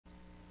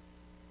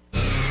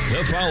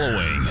The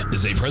following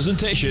is a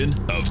presentation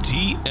of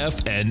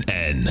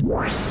TFNN.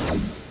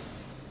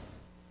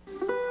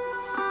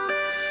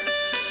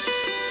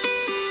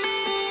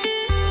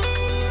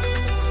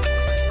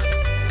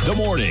 The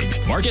Morning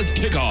Market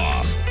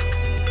Kickoff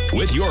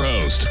with your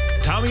host,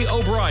 Tommy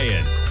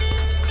O'Brien.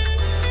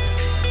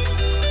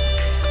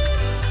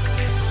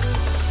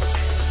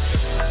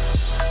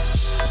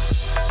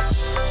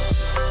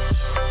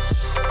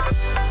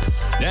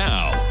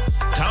 Now,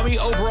 Tommy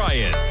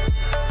O'Brien.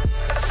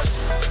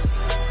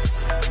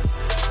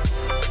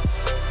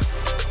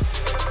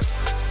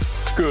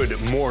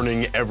 Good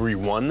morning,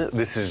 everyone.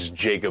 This is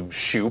Jacob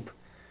Shupe.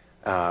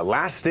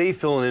 Last day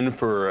filling in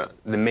for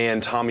the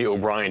man, Tommy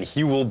O'Brien.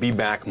 He will be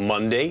back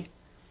Monday,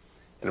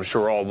 and I'm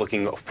sure we're all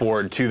looking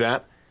forward to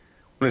that. I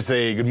want to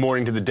say good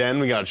morning to the den.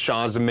 We got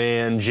Shaw's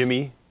man,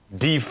 Jimmy,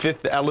 D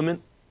Fifth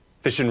Element,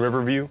 Fishing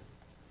Riverview.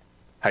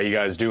 How you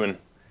guys doing?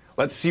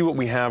 Let's see what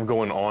we have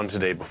going on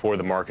today before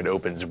the market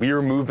opens. We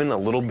are moving a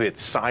little bit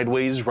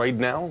sideways right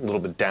now, a little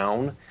bit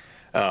down.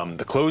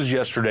 The close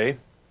yesterday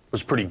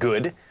was pretty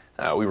good.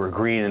 We were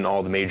green in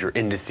all the major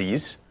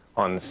indices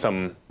on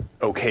some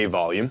okay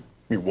volume.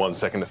 Give me 1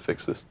 second to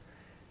fix this.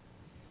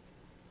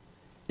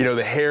 You know,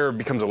 the hair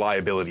becomes a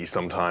liability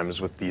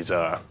sometimes with these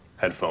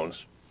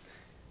headphones.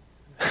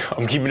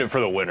 I'm keeping it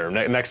for the winter.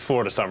 Next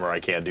Florida summer, I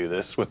can't do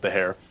this with the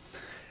hair.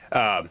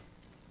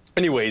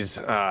 Anyways,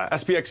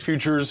 SPX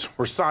futures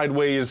were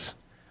sideways.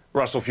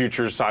 Russell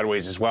futures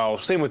sideways as well.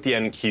 Same with the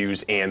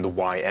NQs and the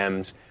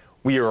YMs.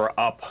 We are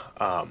up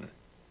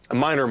a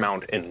minor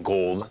amount in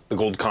gold. The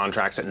gold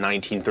contract's at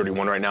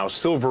 19.31 right now.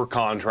 Silver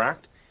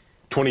contract,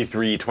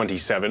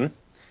 23.27.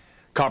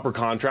 Copper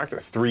contract at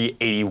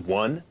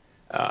 3.81.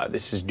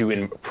 This is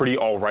doing pretty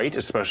all right,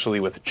 especially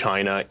with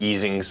China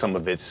easing some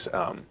of its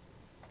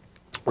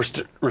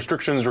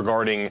restrictions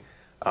regarding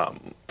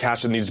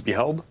cash that needs to be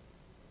held.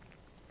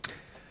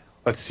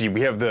 Let's see,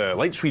 we have the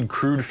light sweet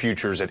crude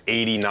futures at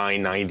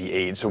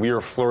 89.98. So we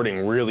are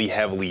flirting really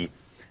heavily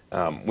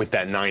with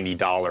that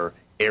 $90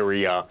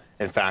 area.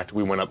 In fact,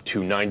 we went up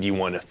to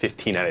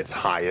 91.15 at its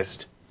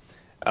highest.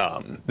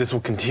 This will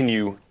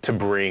continue to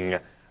bring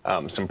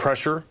some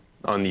pressure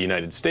on the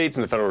United States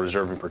and the Federal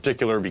Reserve in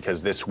particular,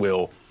 because this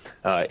will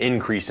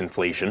increase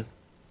inflation.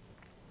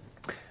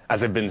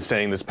 As I've been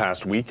saying this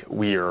past week,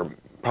 we are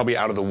probably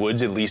out of the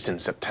woods, at least in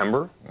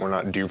September. We're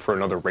not due for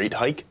another rate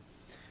hike.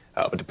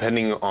 But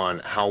depending on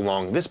how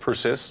long this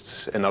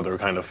persists and other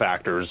kind of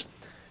factors,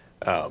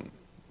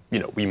 you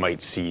know, we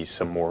might see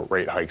some more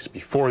rate hikes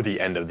before the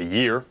end of the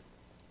year.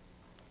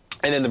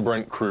 And then the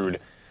Brent crude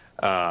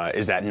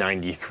is at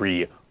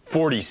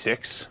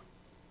 93.46.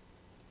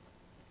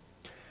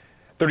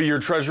 30-year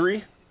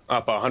Treasury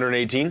up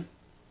 118.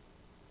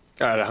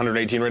 At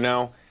 118 right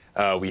now.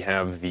 We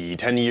have the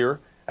 10-year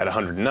at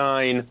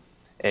 109.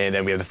 And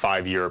then we have the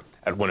 5-year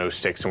at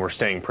 106. And we're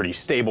staying pretty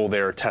stable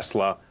there.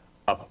 Tesla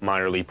up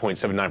minorly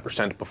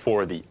 0.79%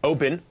 before the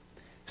open.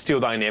 Steel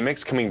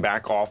Dynamics coming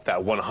back off that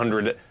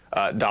 $100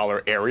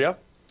 area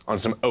on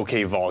some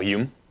okay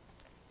volume.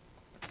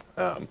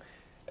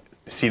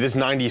 See, this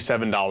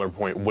 $97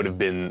 point would have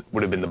been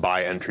the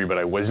buy entry, but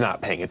I was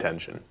not paying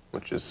attention,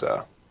 which is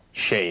a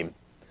shame,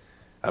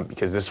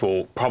 because this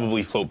will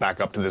probably float back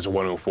up to this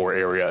 104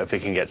 area if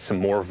it can get some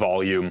more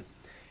volume,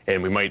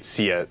 and we might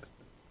see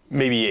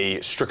maybe a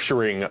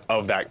structuring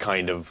of that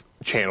kind of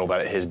channel that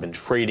it has been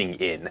trading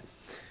in.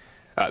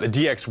 The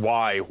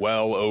DXY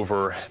well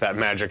over that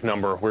magic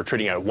number. We're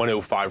trading at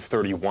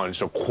 105.31,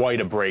 so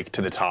quite a break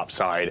to the top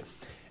side,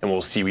 and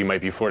we'll see. We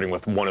might be flirting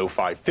with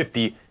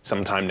 105.50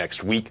 sometime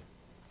next week.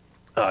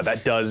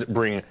 That does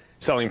bring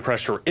selling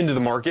pressure into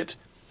the market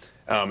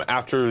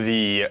after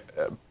the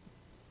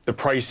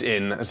price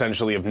in,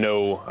 essentially, of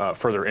no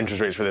further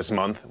interest rates for this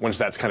month. Once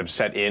that's kind of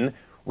set in,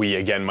 we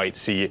again might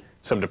see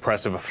some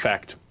depressive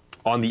effect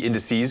on the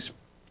indices,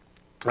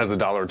 as the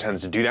dollar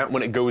tends to do that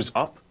when it goes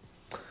up.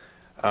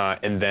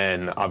 And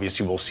then,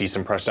 obviously, we'll see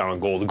some press down on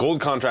gold. The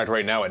gold contract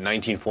right now at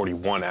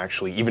 19.41,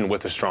 actually, even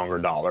with a stronger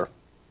dollar.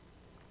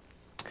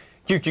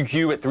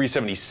 QQQ at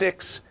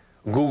 376.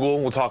 Google,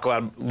 we'll talk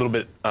a little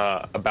bit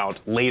about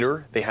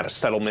later. They had a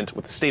settlement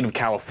with the state of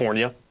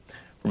California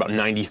for about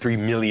 $93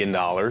 million,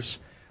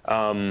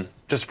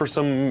 just for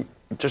some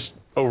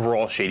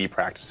overall shady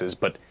practices.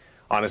 But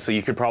honestly,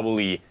 you could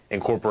probably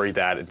incorporate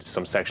that into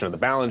some section of the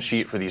balance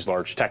sheet for these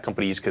large tech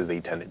companies, because they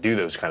tend to do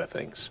those kind of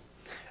things.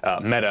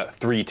 Meta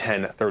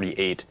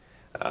 310.38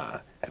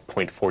 at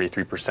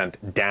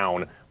 0.43%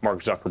 down. Mark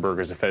Zuckerberg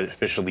is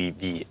officially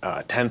the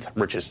 10th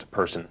richest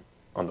person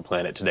on the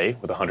planet today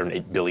with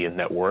 108 billion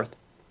net worth.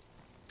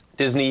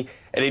 Disney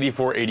at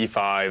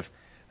 84.85.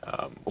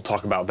 We'll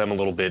talk about them a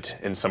little bit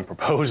in some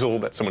proposal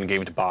that someone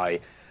gave to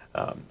buy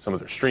some of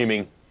their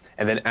streaming.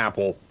 And then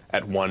Apple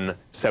at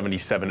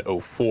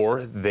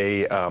 177.04.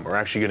 They are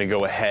actually going to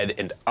go ahead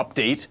and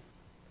update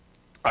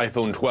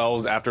iPhone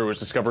 12s after it was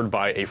discovered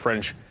by a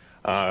French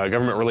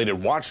government-related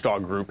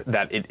watchdog group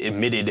that it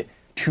emitted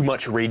too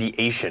much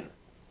radiation.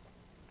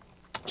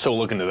 So we'll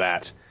look into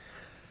that.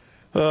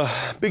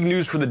 Big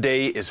news for the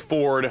day is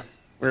Ford.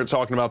 We were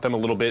talking about them a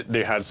little bit.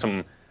 They had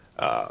some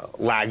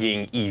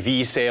lagging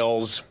EV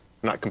sales,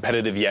 not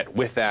competitive yet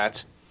with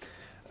that.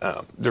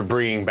 They're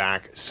bringing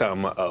back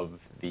some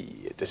of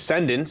the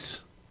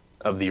descendants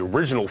of the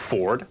original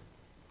Ford.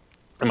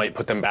 I might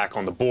put them back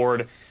on the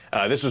board.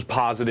 This was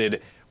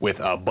posited with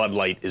Bud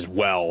Light as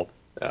well.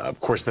 Of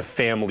course, the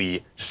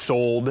family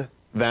sold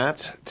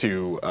that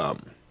to,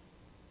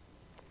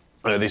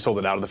 they sold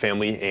it out of the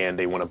family, and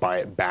they want to buy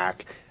it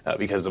back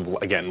because of,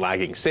 again,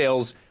 lagging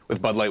sales.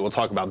 With Bud Light, we'll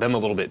talk about them a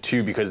little bit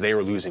too, because they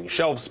were losing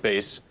shelf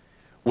space,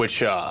 which,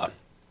 give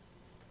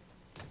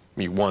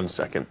me 1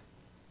 second,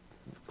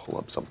 pull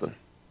up something.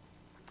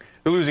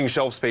 They're losing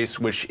shelf space,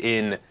 which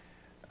in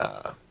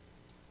the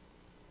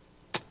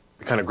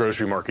kind of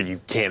grocery market you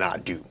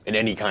cannot do. In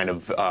any kind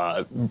of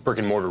brick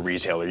and mortar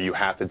retailer, you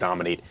have to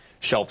dominate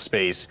shelf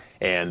space,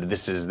 and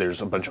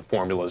there's a bunch of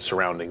formulas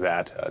surrounding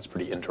that. It's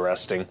pretty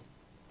interesting.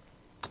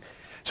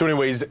 So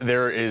anyways,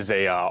 there is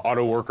a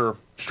auto worker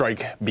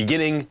strike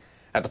beginning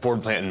at the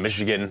Ford plant in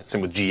Michigan,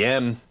 same with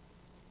GM.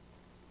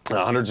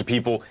 Hundreds of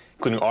people,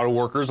 including auto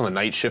workers on the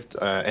night shift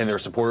and their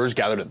supporters,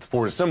 gathered at the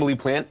Ford assembly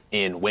plant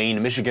in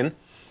Wayne, Michigan,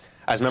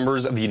 as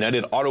members of the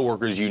United Auto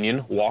Workers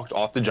Union walked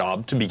off the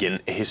job to begin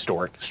a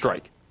historic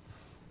strike.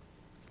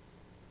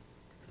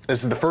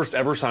 This is the first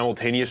ever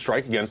simultaneous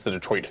strike against the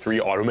Detroit 3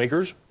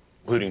 automakers,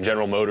 including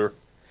General Motors,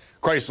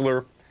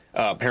 Chrysler,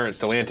 parent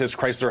Stellantis.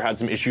 Chrysler had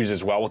some issues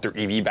as well with their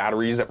EV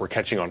batteries that were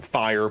catching on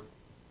fire.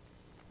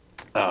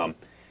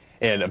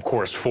 And of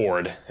course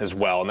Ford as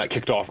well, and that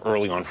kicked off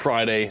early on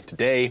Friday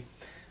today.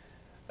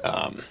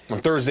 On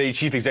Thursday,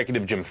 Chief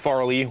Executive Jim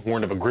Farley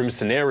warned of a grim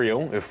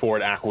scenario if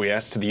Ford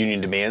acquiesced to the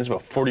union demands of a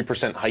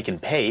 40% hike in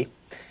pay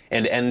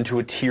and end to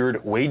a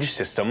tiered wage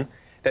system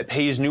that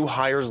pays new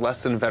hires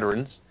less than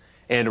veterans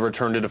and a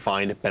return to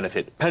defined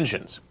benefit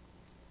pensions.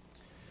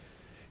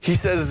 He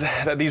says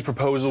that these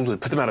proposals would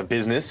put them out of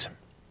business.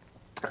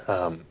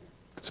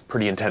 It's a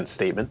pretty intense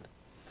statement.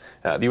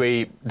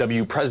 The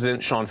UAW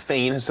president, Shawn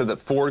Fain, has said that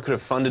Ford could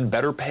have funded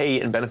better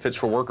pay and benefits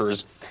for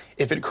workers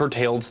if it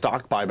curtailed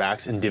stock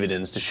buybacks and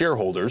dividends to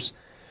shareholders.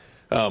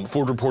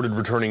 Ford reported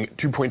returning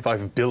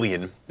 $2.5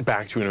 billion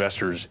back to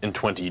investors in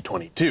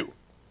 2022.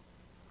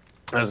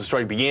 As the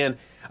strike began,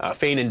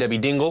 Fain and Debbie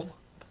Dingell,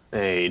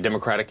 a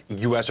Democratic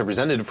U.S.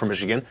 representative from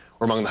Michigan,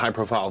 were among the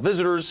high-profile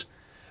visitors.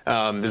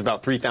 There's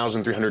about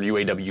 3,300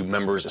 UAW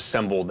members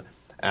assembled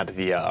at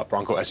the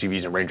Bronco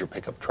SUVs and Ranger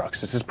pickup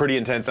trucks. This is pretty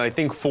intense, and I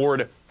think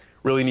Ford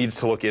really needs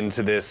to look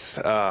into this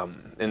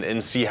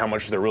and see how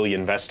much they're really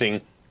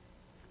investing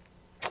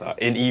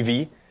in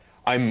EV.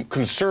 I'm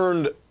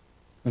concerned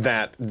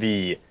that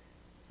the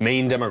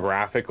main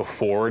demographic of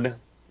Ford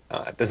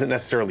doesn't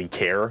necessarily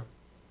care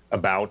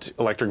about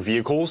electric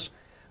vehicles.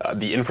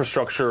 The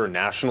infrastructure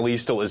nationally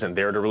still isn't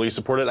there to really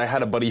support it. I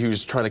had a buddy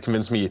who's trying to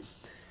convince me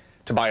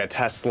to buy a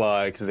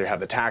Tesla because they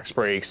have the tax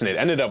breaks,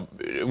 and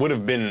it would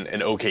have been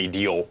an okay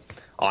deal,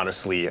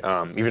 honestly,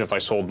 even if I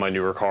sold my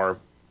newer car.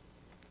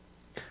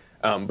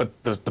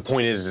 But the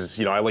point is,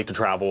 you know, I like to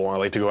travel. I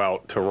like to go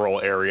out to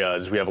rural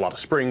areas. We have a lot of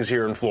springs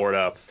here in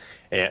Florida,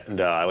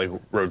 and I like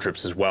road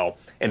trips as well.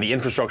 And the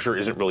infrastructure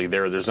isn't really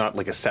there. There's not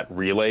like a set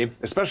relay,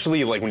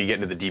 especially like when you get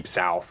into the deep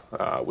south,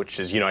 which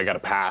is, you know, I got to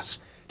pass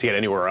to get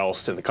anywhere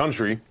else in the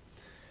country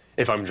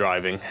if I'm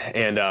driving.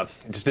 And it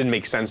just didn't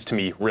make sense to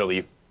me,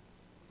 really.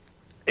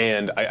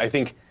 And I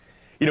think,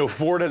 you know,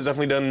 Ford has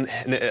definitely done,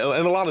 and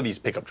a lot of these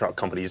pickup truck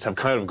companies have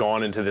kind of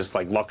gone into this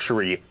like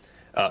luxury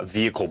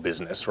vehicle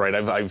business, right?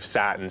 I've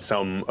sat in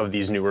some of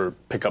these newer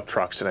pickup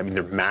trucks, and I mean,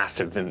 they're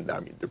massive, and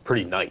I mean, they're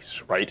pretty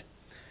nice, right?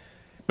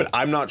 But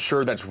I'm not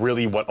sure that's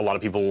really what a lot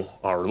of people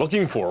are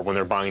looking for when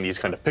they're buying these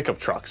kind of pickup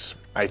trucks.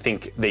 I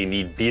think they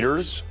need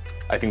beaters.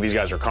 I think these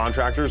guys are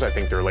contractors. I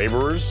think they're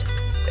laborers,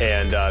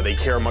 and they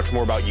care much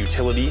more about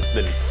utility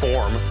than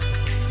form.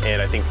 And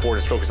I think Ford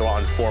has focused a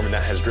lot on form, and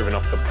that has driven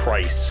up the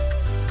price.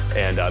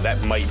 And that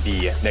might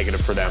be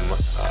negative for them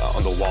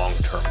on the long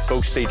term.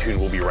 Folks, stay tuned.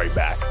 We'll be right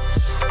back.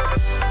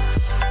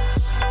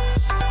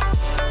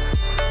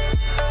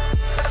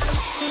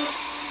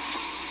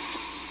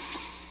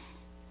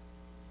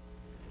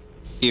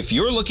 If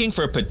you're looking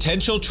for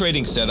potential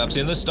trading setups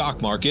in the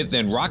stock market,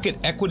 then Rocket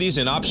Equities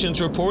and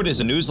Options Report is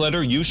a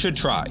newsletter you should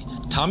try.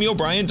 Tommy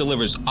O'Brien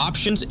delivers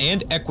options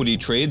and equity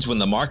trades when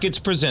the markets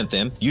present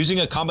them, using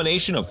a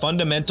combination of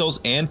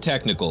fundamentals and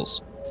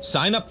technicals.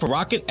 Sign up for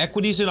Rocket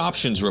Equities and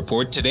Options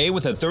Report today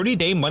with a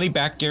 30-day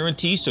money-back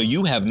guarantee, so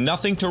you have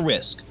nothing to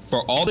risk.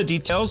 For all the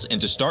details and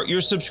to start your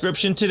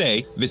subscription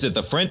today, visit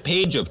the front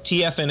page of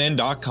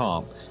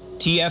TFNN.com.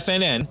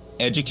 TFNN,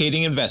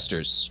 educating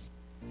investors.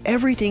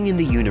 Everything in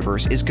the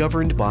universe is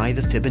governed by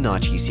the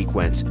Fibonacci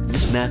sequence.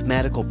 This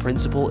mathematical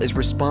principle is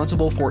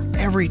responsible for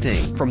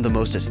everything from the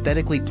most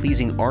aesthetically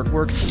pleasing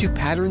artwork to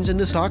patterns in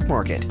the stock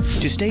market.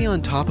 To stay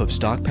on top of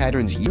stock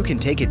patterns you can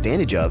take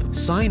advantage of,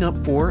 sign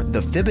up for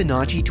the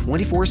Fibonacci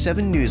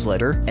 24/7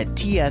 newsletter at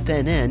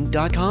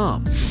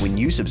TFNN.com. When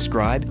you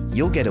subscribe,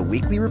 you'll get a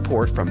weekly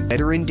report from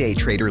veteran day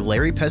trader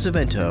Larry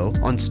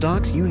Pesavento on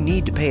stocks you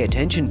need to pay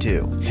attention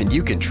to. And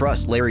you can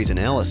trust Larry's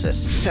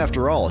analysis.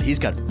 After all, he's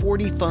got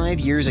 45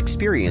 years years'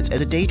 experience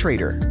as a day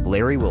trader.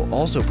 Larry will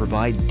also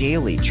provide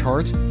daily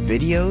charts,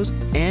 videos,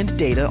 and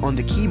data on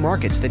the key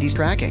markets that he's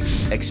tracking.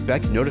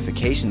 Expect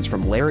notifications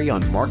from Larry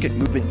on market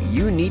movement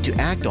you need to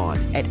act on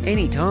at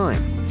any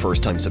time.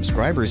 First-time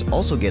subscribers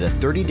also get a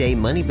 30-day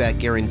money-back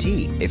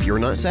guarantee. If you're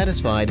not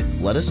satisfied,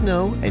 let us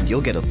know and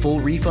you'll get a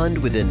full refund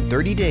within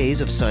 30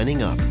 days of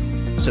signing up.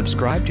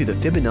 Subscribe to the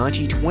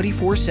Fibonacci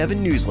 24/7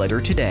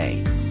 newsletter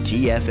today.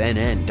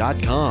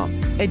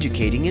 TFNN.com,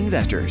 educating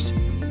investors.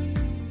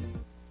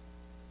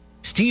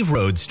 Steve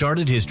Rhodes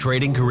started his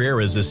trading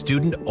career as a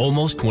student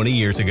almost 20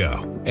 years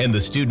ago, and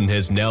the student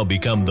has now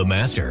become the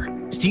master.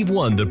 Steve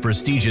won the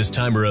prestigious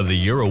Timer of the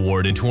Year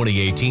award in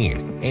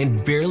 2018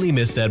 and barely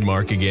missed that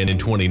mark again in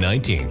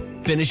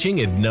 2019,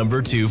 finishing at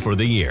number 2 for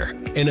the year.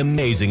 An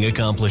amazing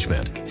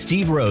accomplishment.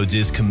 Steve Rhodes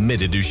is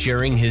committed to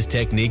sharing his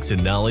techniques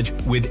and knowledge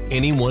with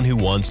anyone who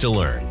wants to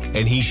learn,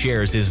 and he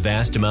shares his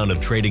vast amount of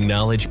trading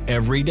knowledge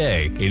every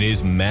day in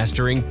his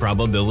Mastering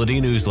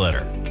Probability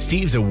newsletter.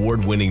 Steve's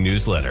award-winning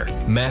newsletter,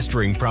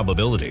 Mastering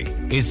Probability,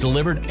 is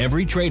delivered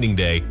every trading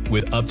day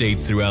with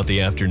updates throughout the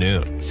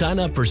afternoon. Sign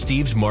up for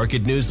Steve's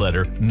market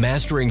newsletter,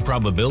 Mastering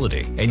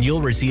Probability, and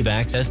you'll receive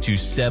access to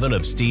 7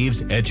 of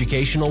Steve's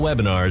educational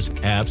webinars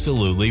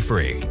absolutely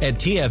free. At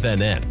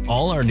TFNN,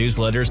 all our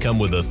newsletters come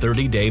with a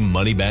 30-day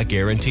money-back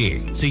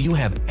guarantee, so you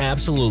have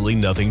absolutely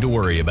nothing to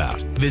worry about.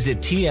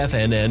 Visit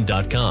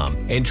TFNN.com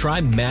and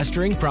try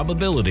Mastering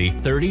Probability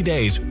 30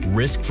 days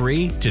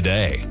risk-free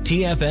today.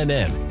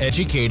 TFNN,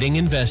 educating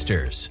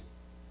investors.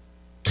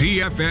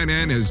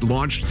 TFNN has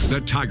launched the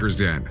Tiger's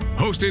Den,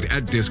 hosted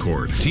at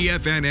Discord.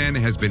 TFNN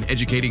has been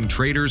educating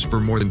traders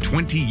for more than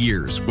 20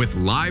 years with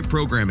live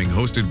programming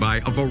hosted by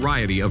a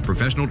variety of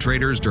professional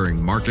traders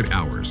during market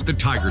hours. The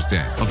Tiger's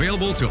Den,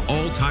 available to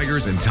all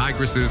tigers and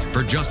tigresses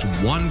for just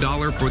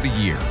 $1 for the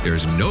year.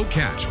 There's no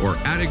catch or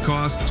added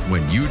costs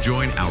when you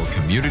join our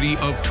community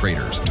of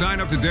traders. Sign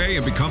up today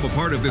and become a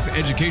part of this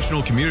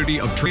educational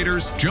community of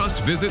traders.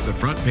 Just visit the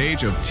front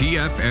page of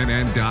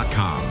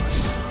TFNN.com.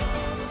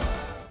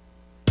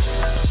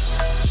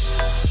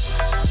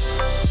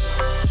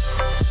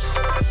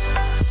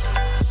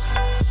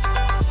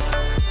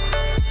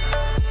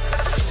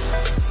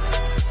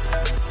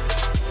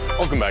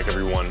 Welcome back,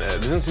 everyone.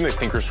 It doesn't seem like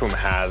Thinkorswim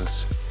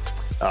has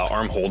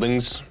ARM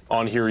Holdings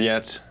on here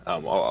yet.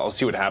 I'll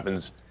see what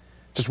happens.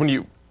 Just when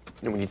you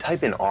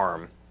type in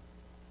ARM,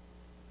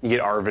 you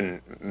get Arvin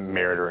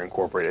Meritor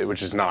Incorporated,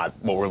 which is not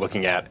what we're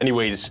looking at.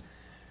 Anyways,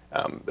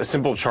 a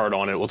simple chart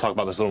on it. We'll talk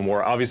about this a little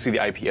more. Obviously, the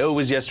IPO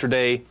was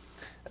yesterday.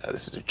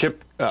 This is a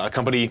chip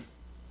company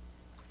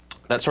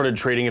that started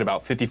trading at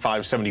about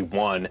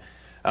 55.71.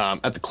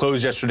 At the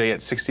close yesterday at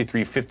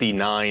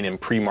 63.59 and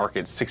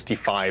pre-market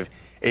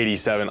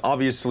 65.87.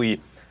 Obviously,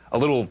 a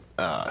little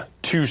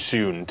too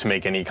soon to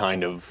make any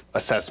kind of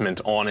assessment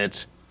on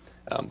it.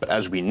 But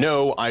as we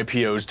know,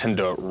 IPOs tend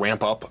to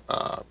ramp up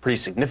pretty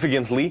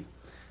significantly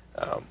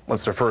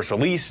once they're first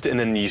released, and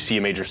then you see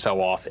a major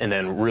sell-off, and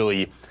then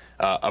really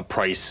a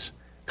price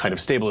kind of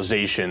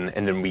stabilization,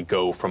 and then we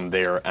go from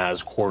there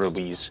as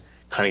quarterlies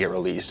kind of get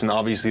released. And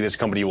obviously, this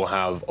company will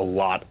have a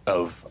lot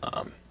of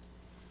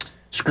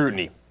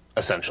scrutiny,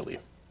 essentially.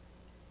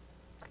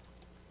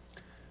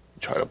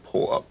 Try to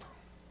pull up.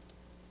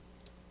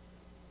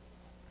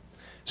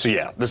 So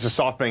yeah, this is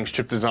SoftBank's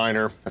chip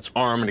designer. That's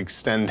ARM, and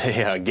extend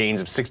gains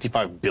of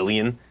 $65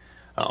 billion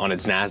on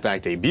its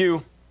NASDAQ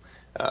debut.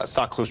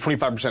 Stock closed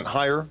 25%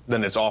 higher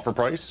than its offer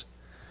price,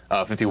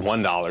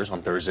 $51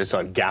 on Thursday, so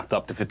it gapped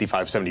up to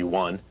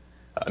 55.71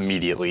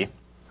 immediately.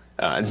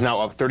 It's now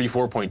up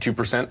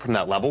 34.2% from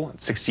that level at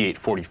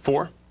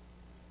 68.44.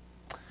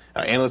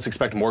 Analysts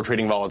expect more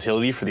trading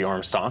volatility for the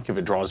ARM stock if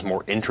it draws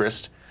more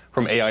interest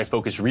from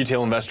AI-focused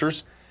retail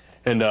investors.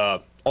 And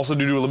also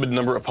due to a limited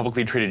number of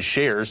publicly traded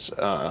shares,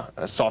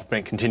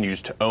 SoftBank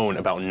continues to own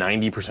about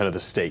 90% of the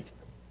stake.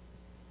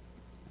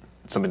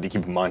 It's something to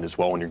keep in mind as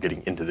well when you're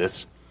getting into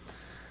this.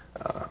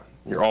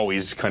 You're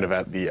always kind of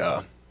at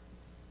the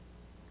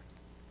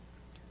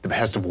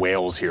behest of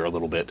whales here a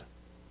little bit.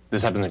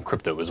 This happens in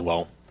crypto as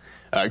well.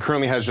 It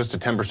currently has just a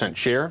 10%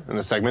 share in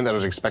the segment that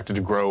was expected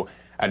to grow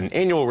at an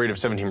annual rate of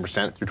 17%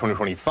 through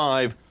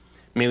 2025,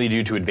 mainly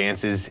due to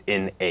advances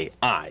in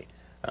AI.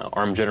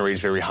 ARM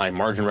generates very high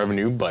margin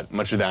revenue, but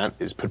much of that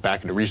is put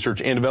back into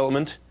research and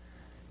development.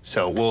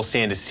 So we'll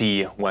stand to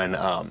see when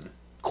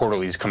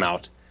quarterlies come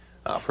out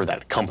for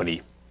that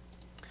company.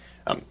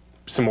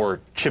 Some more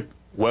chip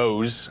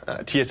woes.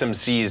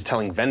 TSMC is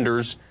telling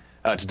vendors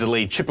to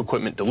delay chip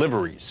equipment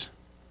deliveries.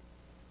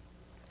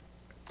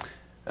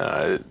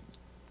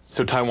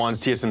 So Taiwan's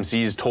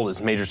TSMC has told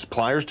its major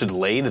suppliers to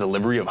delay the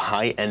delivery of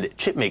high-end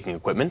chip-making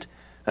equipment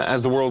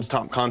as the world's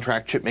top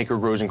contract chip maker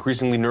grows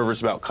increasingly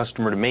nervous about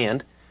customer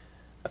demand.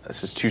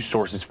 This is 2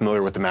 sources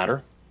familiar with the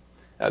matter.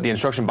 The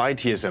instruction by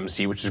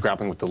TSMC, which is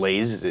grappling with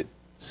delays, is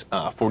its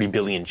 $40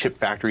 billion chip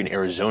factory in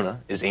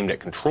Arizona is aimed at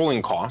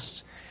controlling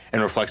costs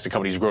and reflects the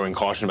company's growing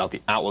caution about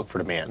the outlook for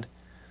demand.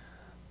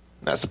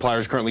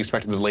 Suppliers currently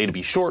expect the delay to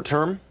be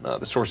short-term.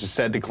 The source is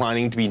said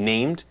declining to be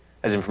named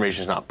as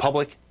information is not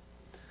public.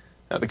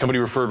 The company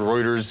referred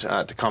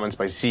Reuters to comments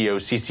by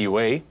CEO C.C.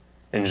 Wei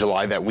in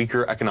July that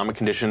weaker economic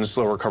conditions,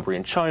 slow recovery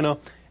in China,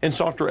 and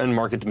softer end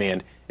market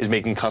demand is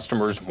making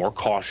customers more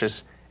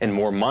cautious and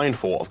more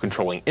mindful of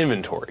controlling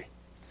inventory.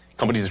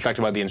 Companies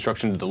affected by the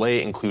instruction to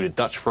delay included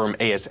Dutch firm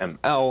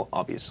ASML.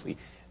 Obviously,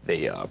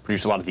 they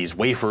produce a lot of these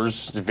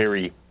wafers. It's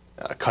very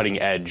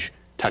cutting-edge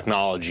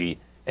technology,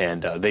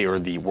 and they are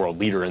the world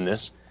leader in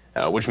this,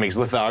 which makes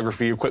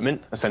lithography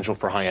equipment essential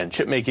for high-end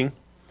chip making.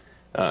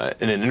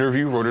 In an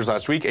interview, Reuters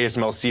last week,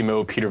 ASML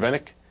CMO Peter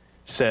Vennick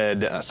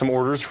said some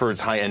orders for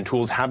its high-end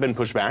tools have been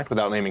pushed back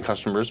without naming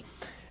customers,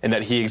 and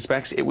that he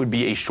expects it would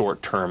be a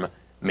short-term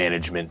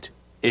management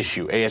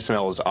issue.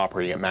 ASML is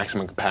operating at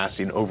maximum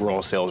capacity, and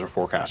overall sales are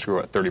forecast to grow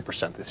at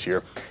 30% this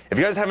year. If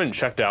you guys haven't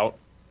checked out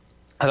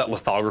how that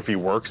lithography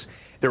works,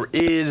 there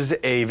is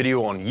a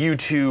video on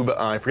YouTube.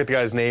 I forget the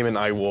guy's name, and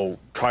I will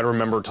try to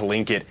remember to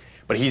link it.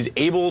 But he's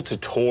able to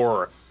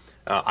tour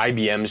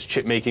IBM's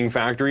chip-making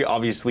factory.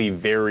 Obviously,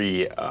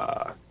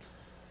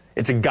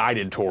 it's a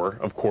guided tour,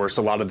 of course.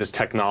 A lot of this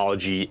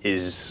technology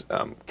is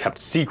kept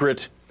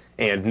secret,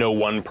 and no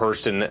one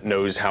person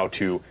knows how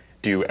to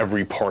do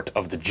every part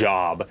of the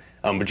job.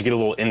 But you get a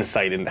little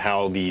insight into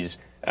how these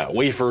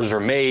wafers are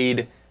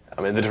made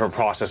and the different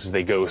processes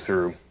they go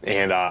through.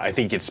 And I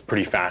think it's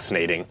pretty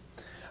fascinating.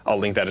 I'll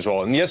link that as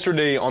well. And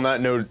yesterday, on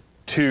that note,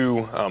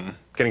 too,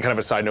 getting kind of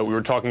a side note, we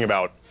were talking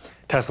about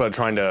Tesla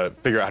trying to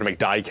figure out how to make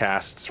die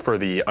casts for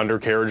the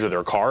undercarriage of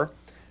their car.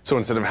 So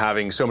instead of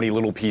having so many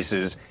little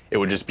pieces, it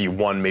would just be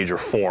one major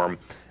form.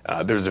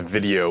 There's a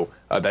video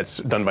that's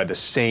done by the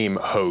same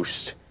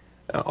host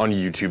on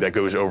YouTube that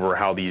goes over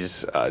how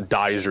these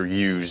dies are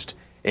used.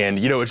 And,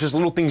 you know, it's just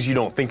little things you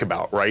don't think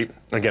about, right?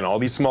 Again, all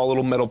these small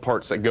little metal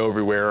parts that go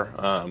everywhere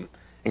and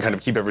kind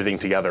of keep everything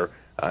together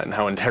and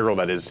how integral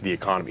that is to the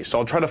economy. So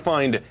I'll try to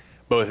find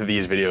both of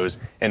these videos,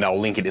 and I'll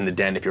link it in the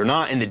den. If you're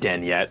not in the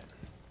den yet,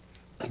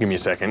 give me a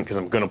second, because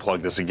I'm going to plug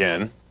this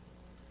again.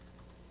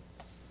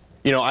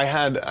 You know,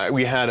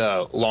 we had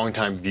a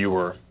longtime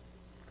viewer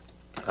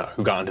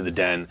who got into the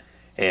den,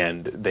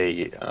 and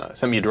they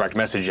sent me a direct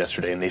message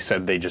yesterday, and they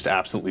said they just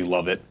absolutely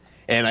love it.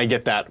 And I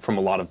get that from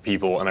a lot of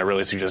people, and I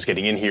really suggest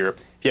getting in here.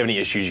 If you have any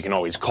issues, you can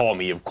always call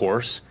me, of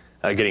course,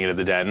 getting into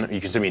the den.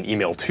 You can send me an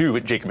email too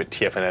at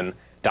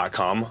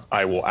jacob@tfnn.com.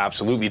 I will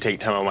absolutely take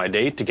time out of my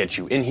day to get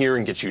you in here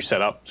and get you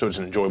set up so it's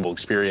an enjoyable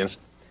experience.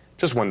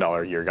 Just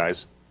 $1 a year,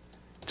 guys.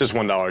 Just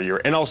 $1 a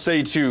year. And I'll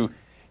say too,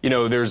 you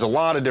know, there's a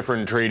lot of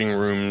different trading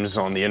rooms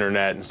on the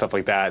internet and stuff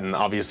like that. And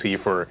obviously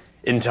for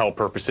intel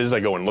purposes,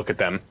 I go and look at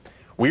them.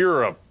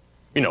 We're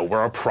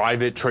a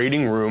private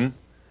trading room.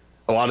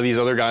 A lot of these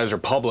other guys are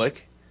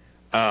public.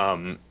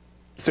 So,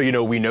 you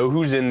know, we know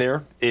who's in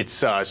there.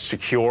 It's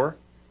secure.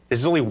 This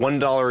is only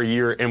 $1 a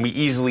year, and we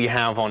easily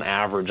have on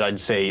average, I'd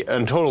say,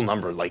 a total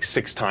number, like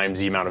 6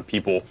 times the amount of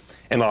people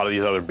in a lot of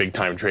these other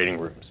big-time trading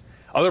rooms.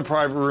 Other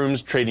private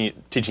rooms teaching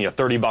you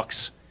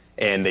 $30,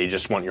 and they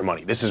just want your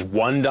money. This is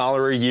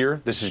 $1 a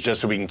year. This is just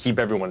so we can keep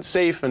everyone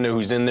safe and know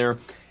who's in there,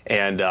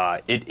 and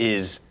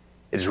it's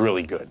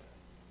really good.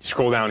 You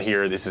scroll down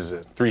here. This is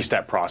a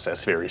 3-step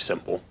process, very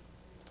simple.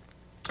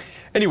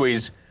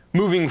 Anyways,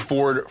 moving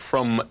forward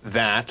from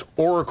that,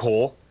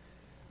 Oracle,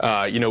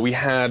 you know, we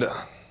had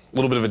a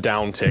little bit of a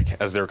downtick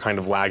as they're kind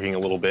of lagging a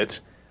little bit.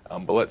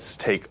 But let's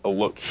take a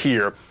look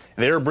here.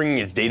 They're bringing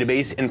its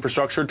database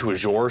infrastructure to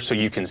Azure, so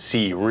you can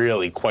see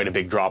really quite a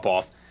big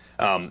drop-off.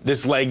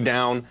 This leg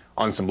down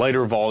on some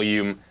lighter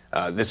volume.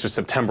 This was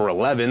September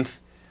 11th,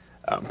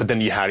 but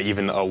then you had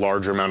even a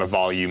larger amount of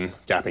volume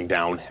gapping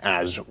down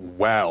as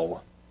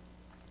well.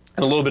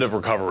 And a little bit of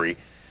recovery.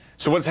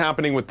 So what's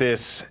happening with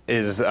this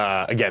is,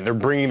 again, they're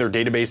bringing their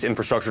database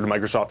infrastructure to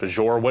Microsoft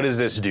Azure. What does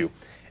this do?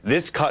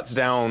 This cuts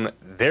down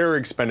their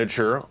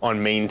expenditure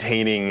on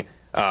maintaining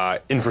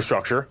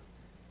infrastructure,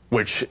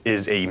 which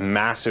is a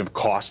massive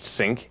cost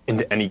sink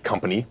into any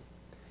company.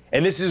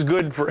 And this is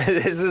good for,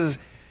 this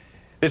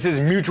is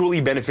mutually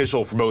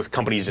beneficial for both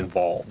companies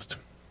involved,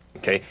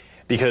 okay?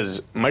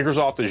 Because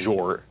Microsoft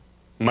Azure,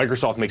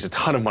 Microsoft makes a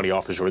ton of money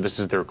off Azure. This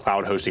is their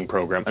cloud hosting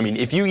program. I mean,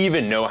 if you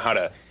even know how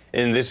to,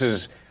 and this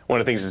is one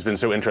of the things that's been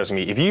so interesting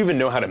to me, if you even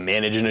know how to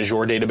manage an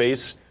Azure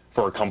database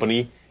for a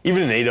company,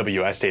 even an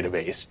AWS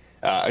database,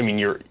 I mean,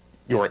 your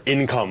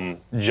income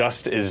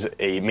just as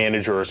a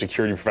manager or a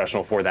security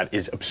professional for that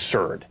is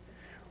absurd,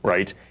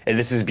 right? And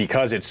this is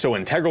because it's so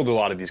integral to a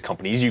lot of these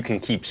companies. You can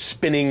keep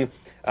spinning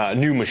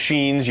new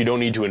machines. You don't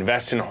need to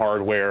invest in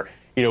hardware.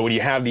 You know, when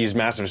you have these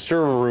massive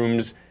server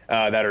rooms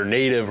that are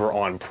native or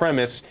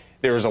on-premise,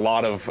 there's a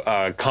lot of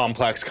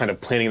complex kind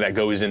of planning that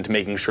goes into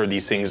making sure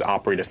these things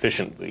operate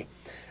efficiently.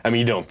 I mean,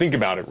 you don't think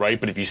about it, right?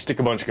 But if you stick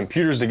a bunch of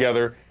computers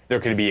together, there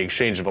could be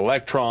exchange of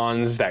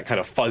electrons that kind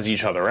of fuzz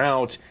each other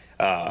out.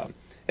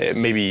 It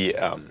maybe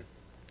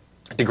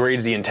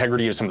degrades the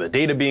integrity of some of the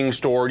data being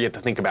stored. You have to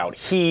think about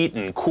heat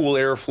and cool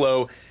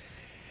airflow.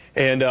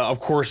 And of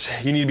course,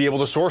 you need to be able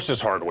to source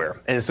this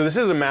hardware. And so this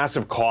is a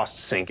massive cost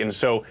sink. And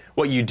so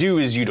what you do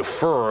is you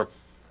defer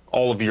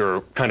all of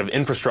your kind of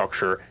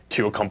infrastructure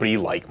to a company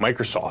like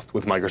Microsoft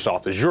with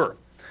Microsoft Azure.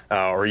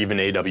 or even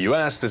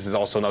AWS. This is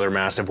also another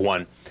massive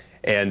one,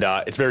 and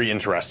it's very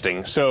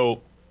interesting.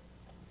 So,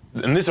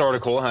 and this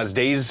article has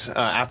days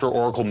after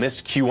Oracle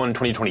missed Q1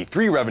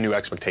 2023 revenue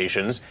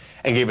expectations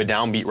and gave a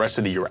downbeat rest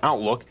of the year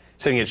outlook,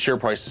 setting its share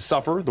price to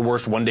suffer the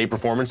worst one-day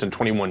performance in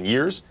 21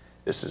 years.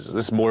 This is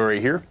this boy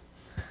right here.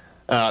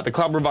 The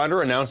cloud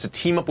provider announced a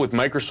team up with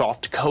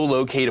Microsoft to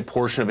co-locate a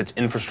portion of its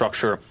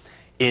infrastructure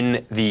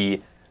in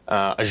the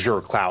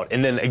Azure cloud.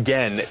 And then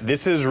again,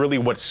 this is really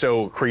what's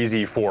so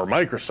crazy for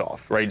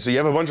Microsoft, right? So you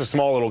have a bunch of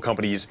small little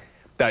companies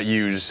that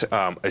use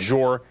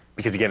Azure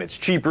because, again, it's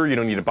cheaper. You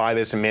don't need to buy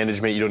this in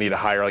management. You don't need to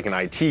hire like an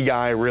IT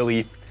guy,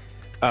 really.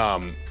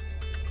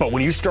 But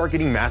when you start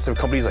getting massive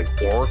companies like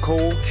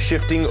Oracle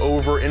shifting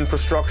over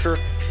infrastructure,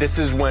 this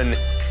is when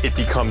it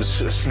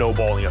becomes a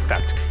snowballing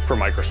effect for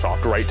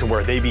Microsoft, right? To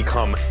where they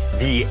become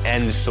the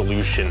end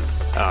solution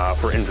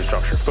for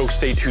infrastructure. Folks,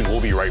 stay tuned.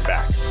 We'll be right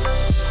back.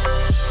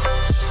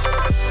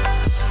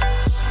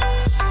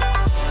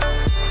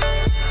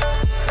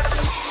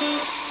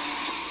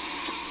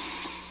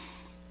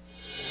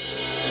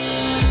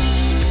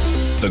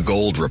 The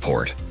Gold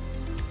Report.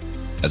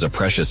 As a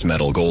precious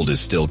metal, gold is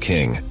still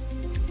king.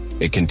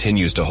 It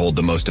continues to hold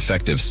the most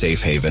effective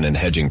safe haven and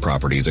hedging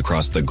properties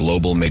across the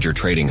global major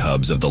trading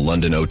hubs of the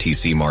London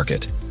OTC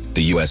market,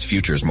 the U.S.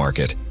 futures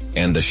market,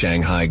 and the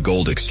Shanghai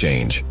Gold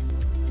Exchange.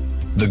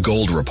 The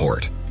Gold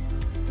Report.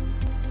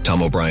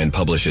 Tom O'Brien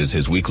publishes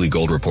his weekly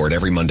gold report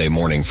every Monday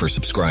morning for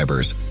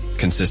subscribers,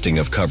 consisting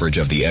of coverage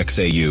of the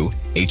XAU,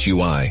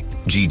 HUI,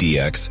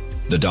 GDX,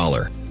 the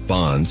dollar,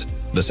 bonds,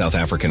 the South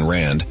African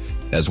rand,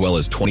 as well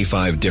as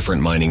 25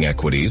 different mining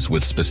equities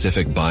with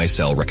specific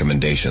buy-sell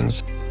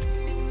recommendations.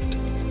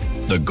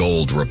 The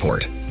Gold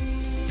Report.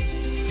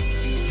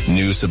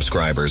 New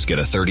subscribers get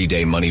a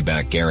 30-day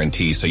money-back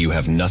guarantee so you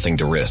have nothing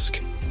to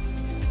risk.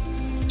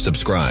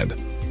 Subscribe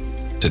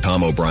to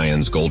Tom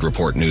O'Brien's Gold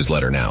Report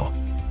newsletter now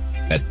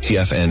at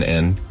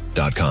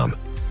TFNN.com.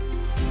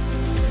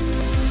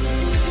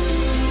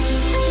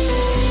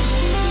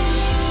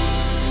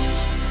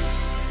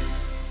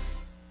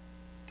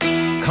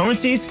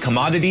 Currencies,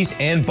 commodities,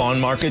 and bond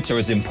markets are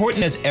as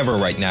important as ever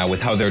right now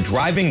with how they're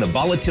driving the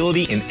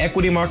volatility in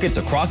equity markets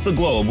across the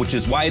globe, which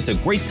is why it's a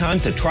great time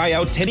to try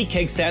out Teddy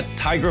Kegstad's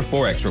Tiger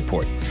Forex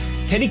Report.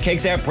 Teddy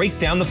Kegstad breaks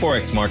down the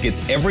Forex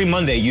markets every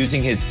Monday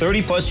using his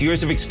 30-plus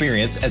years of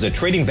experience as a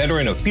trading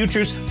veteran of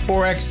futures,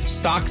 Forex,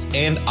 stocks,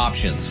 and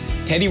options.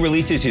 Teddy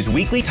releases his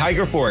weekly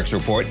Tiger Forex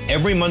Report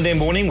every Monday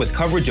morning with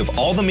coverage of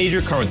all the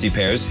major currency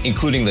pairs,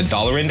 including the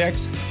dollar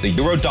index, the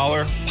euro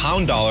dollar,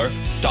 pound dollar,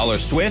 dollar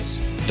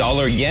Swiss,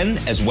 dollar yen,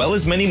 as well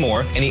as many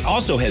more, and he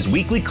also has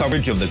weekly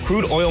coverage of the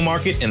crude oil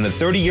market and the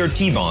 30-year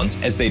T-bonds,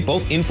 as they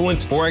both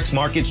influence Forex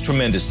markets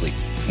tremendously.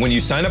 When you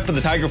sign up for the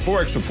Tiger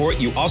Forex Report,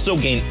 you also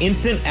gain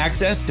instant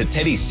access to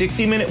Teddy's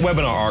 60-minute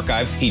webinar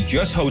archive he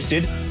just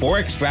hosted,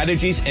 Forex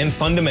Strategies and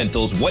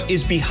Fundamentals, What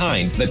is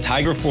Behind the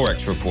Tiger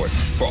Forex Report.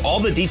 For all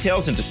the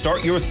details and to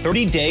start your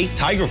 30-day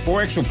Tiger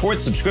Forex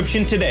Report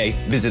subscription today,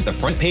 visit the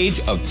front page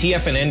of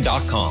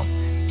TFNN.com.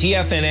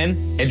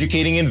 TFNN,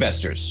 educating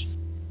investors.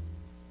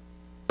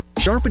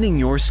 Sharpening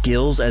your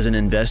skills as an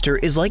investor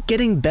is like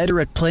getting better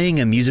at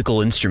playing a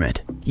musical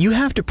instrument. You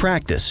have to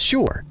practice,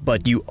 sure,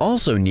 but you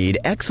also need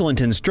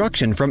excellent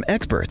instruction from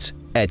experts.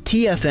 At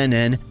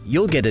TFNN,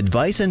 you'll get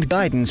advice and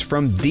guidance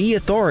from the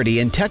authority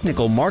in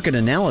technical market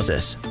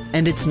analysis.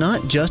 And it's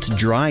not just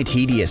dry,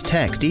 tedious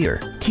text either.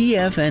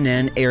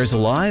 TFNN airs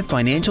live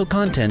financial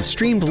content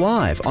streamed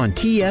live on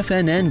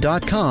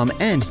TFNN.com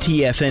and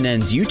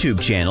TFNN's YouTube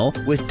channel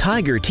with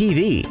Tiger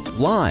TV,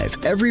 live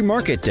every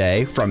market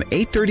day from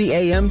 8:30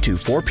 a.m. to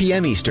 4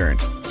 p.m. Eastern.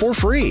 For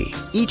free.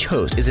 Each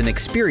host is an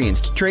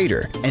experienced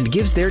trader and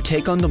gives their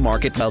take on the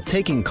market while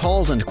taking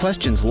calls and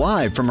questions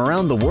live from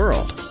around the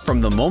world. From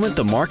the moment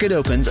the market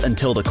opens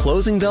until the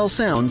closing bell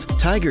sounds,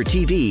 Tiger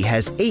TV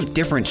has 8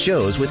 different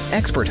shows with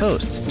expert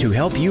hosts to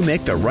help you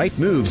make the right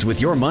moves with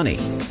your money.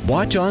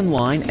 Watch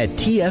online at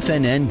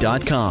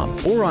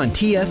TFNN.com or on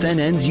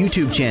TFNN's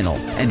YouTube channel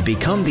and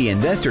become the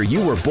investor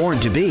you were born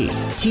to be.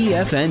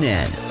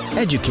 TFNN,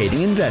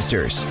 educating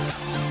investors.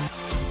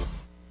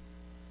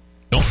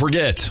 Don't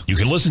forget, you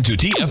can listen to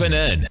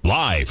TFNN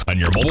live on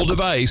your mobile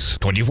device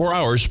 24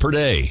 hours per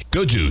day.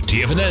 Go to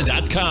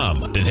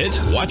TFNN.com, then hit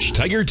Watch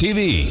Tiger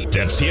TV.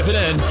 That's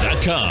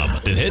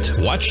TFNN.com, then hit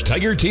Watch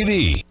Tiger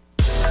TV.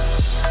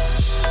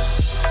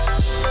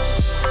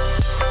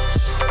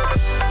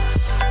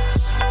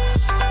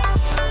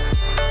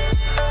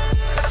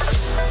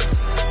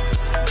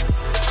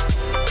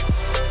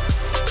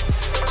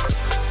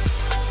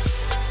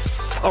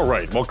 All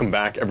right, welcome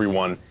back,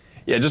 everyone.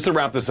 Yeah, just to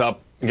wrap this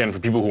up, again, for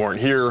people who aren't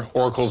here,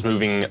 Oracle's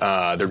moving their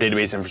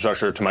database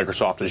infrastructure to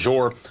Microsoft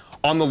Azure.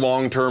 On the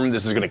long term,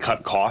 this is going to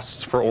cut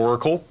costs for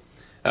Oracle,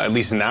 at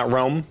least in that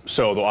realm.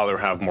 So they'll either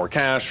have more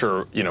cash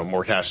or,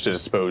 more cash to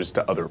dispose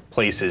to other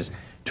places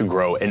to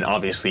grow. And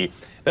obviously,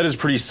 that is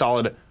pretty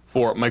solid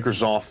for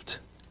Microsoft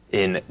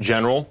in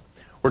general.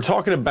 We're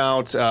talking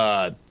about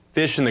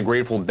Fish and the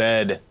Grateful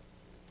Dead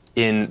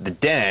in the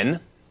Den.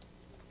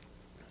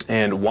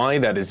 And why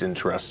that is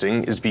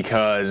interesting is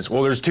because,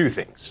 well, there's two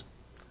things.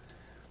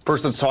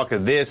 First, let's talk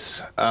of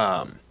this.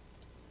 Where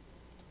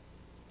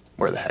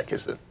the heck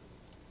is it?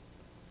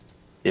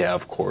 Yeah,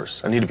 of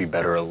course. I need to be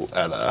better at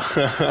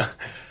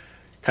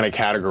kind of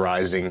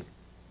categorizing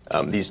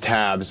these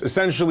tabs.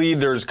 Essentially,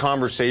 there's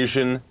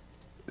conversation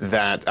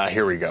that,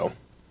 here we go.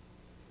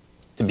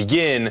 To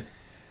begin,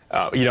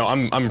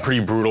 I'm pretty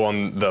brutal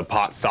on the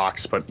pot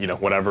stocks, but,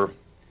 whatever.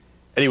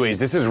 Anyways,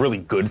 this is really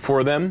good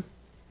for them.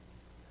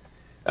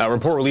 A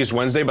report released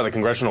Wednesday by the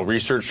Congressional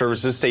Research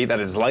Services state that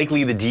it's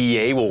likely the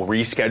DEA will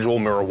reschedule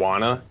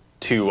marijuana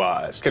to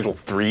Schedule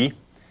 3,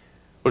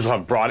 which will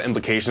have broad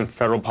implications for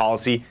federal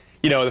policy.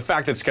 The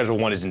fact that Schedule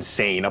 1 is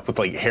insane, up with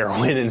like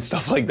heroin and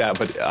stuff like that,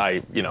 but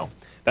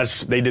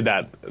they did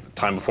that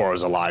time before I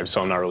was alive,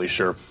 so I'm not really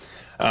sure.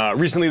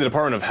 Recently, the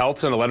Department of Health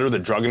sent a letter to the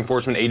Drug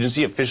Enforcement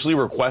Agency officially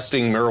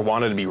requesting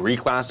marijuana to be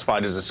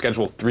reclassified as a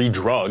Schedule 3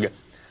 drug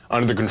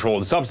under the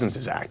Controlled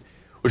Substances Act,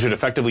 which would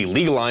effectively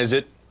legalize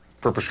it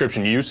for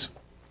prescription use.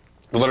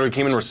 The letter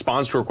came in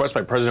response to a request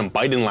by President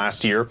Biden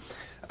last year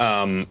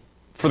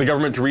for the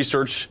government to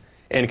research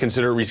and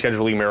consider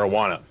rescheduling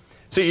marijuana.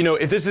 So,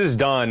 if this is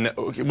done,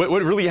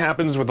 what really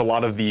happens with a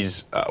lot of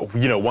these,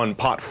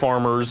 pot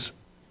farmers,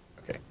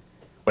 okay,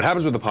 what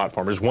happens with the pot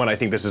farmers, one, I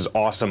think this is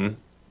awesome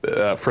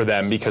for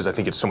them because I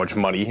think it's so much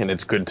money and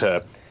it's good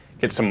to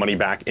get some money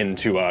back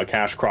into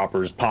cash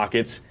croppers'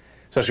 pockets,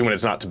 especially when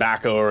it's not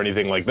tobacco or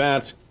anything like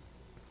that.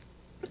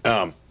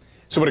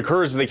 So what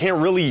occurs is they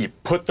can't really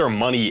put their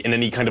money in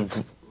any kind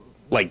of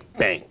like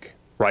bank,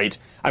 right?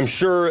 I'm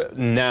sure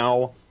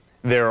now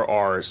there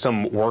are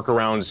some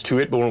workarounds to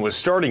it, but when it was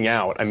starting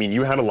out, I mean,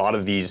 you had a lot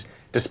of these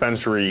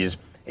dispensaries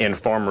and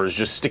farmers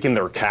just sticking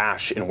their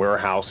cash in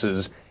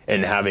warehouses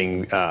and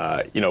having,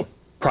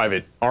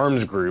 private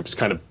arms groups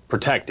kind of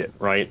protect it,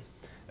 right?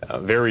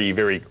 Very,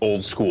 very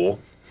old school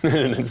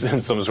in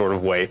some sort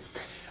of way.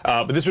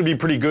 But this would be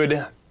pretty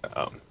good.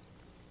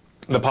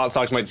 The pot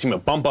stocks might seem a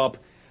bump up.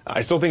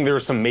 I still think there are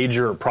some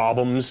major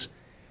problems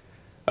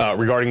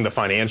regarding the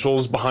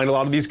financials behind a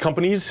lot of these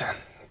companies,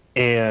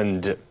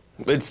 and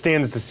it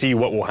stands to see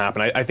what will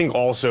happen. I think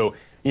also,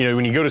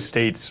 when you go to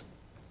states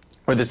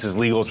where this is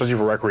legal, especially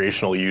for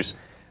recreational use,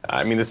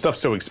 I mean, this stuff's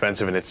so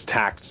expensive and it's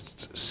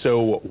taxed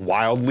so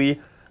wildly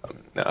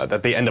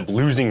that they end up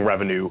losing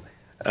revenue,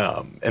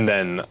 and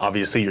then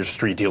obviously your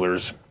street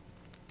dealers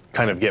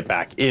kind of get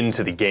back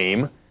into the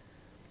game.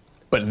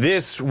 But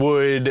this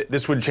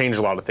would change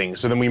a lot of things.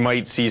 So then we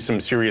might see some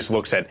serious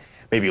looks at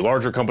maybe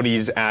larger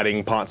companies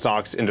adding pot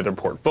stocks into their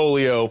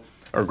portfolio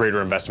or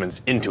greater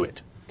investments into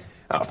it.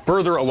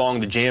 Further along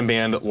the jam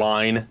band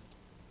line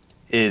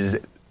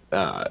is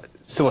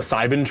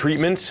psilocybin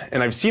treatment.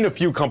 And I've seen a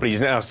few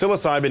companies now.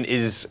 Psilocybin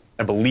is,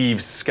 I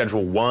believe,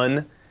 Schedule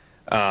 1.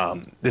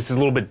 This is a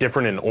little bit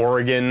different in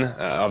Oregon.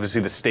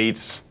 Obviously, the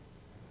states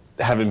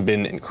haven't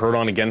been incurred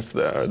on against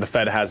the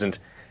Fed hasn't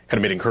kind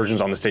of made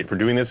incursions on the state for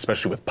doing this,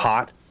 especially with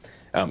pot.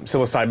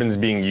 Psilocybin is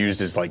being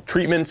used as like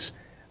treatments,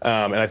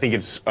 and I think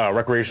it's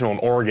recreational in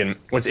Oregon.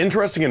 What's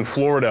interesting in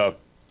Florida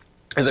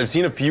is I've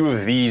seen a few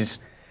of these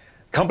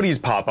companies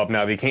pop up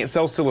now. They can't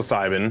sell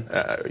psilocybin.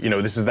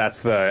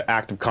 That's the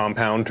active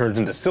compound turns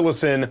into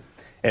psilocin,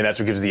 and that's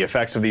what gives the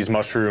effects of these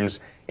mushrooms,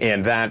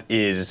 and that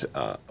is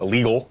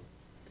illegal.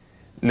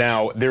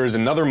 Now, there is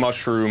another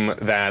mushroom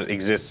that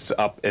exists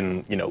up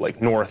in,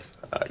 North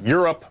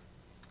Europe.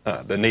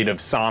 The native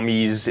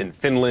Samis in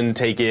Finland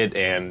take it,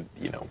 and,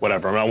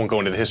 whatever. I won't go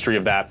into the history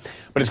of that.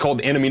 But it's called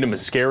Amanita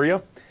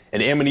muscaria.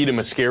 And Amanita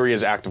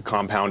muscaria's active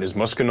compound is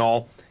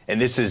muscanol, and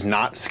this is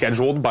not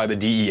scheduled by the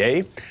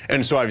DEA.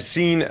 And so I've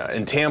seen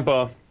in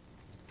Tampa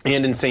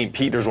and in St.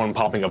 Pete, there's one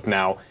popping up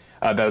now,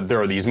 that there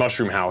are these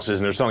mushroom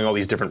houses, and they're selling all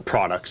these different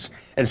products.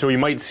 And so we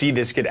might see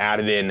this get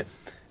added in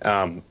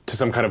to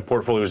some kind of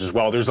portfolios as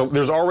well.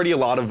 There's already a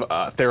lot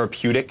of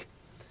therapeutic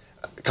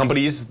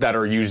companies that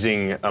are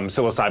using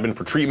psilocybin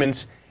for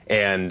treatment,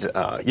 and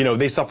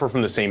they suffer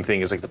from the same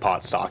thing as like the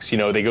pot stocks.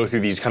 They go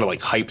through these kind of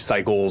like hype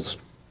cycles,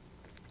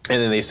 and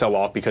then they sell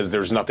off because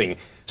there's nothing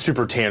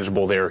super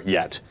tangible there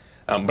yet.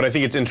 But I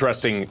think it's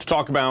interesting to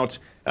talk about,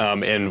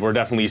 and we're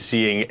definitely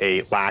seeing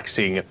a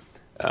laxing,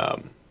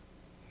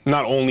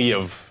 not only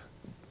of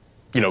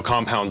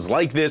compounds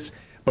like this,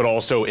 but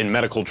also in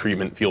medical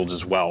treatment fields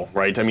as well,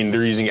 right? I mean,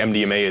 they're using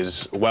MDMA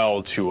as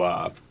well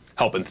to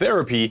help in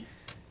therapy,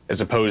 as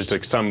opposed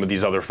to some of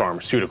these other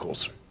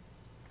pharmaceuticals.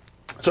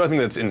 So I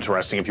think that's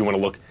interesting if you want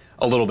to look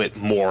a little bit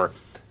more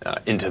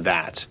into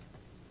that.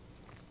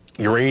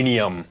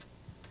 Uranium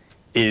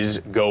is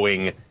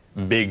going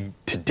big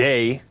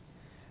today.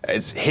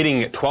 It's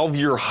hitting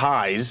 12-year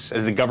highs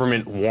as the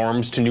government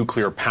warms to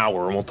nuclear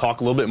power, and we'll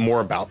talk a little bit more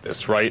about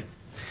this, right?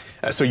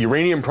 So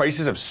uranium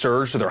prices have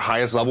surged to their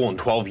highest level in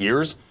 12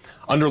 years,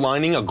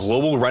 underlining a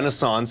global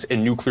renaissance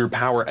in nuclear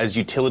power as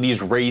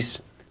utilities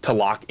race to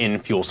lock in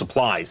fuel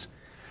supplies.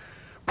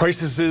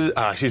 Prices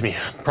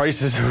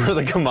for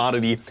the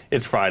commodity,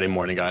 it's Friday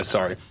morning, guys,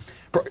 sorry.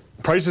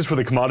 Prices for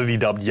the commodity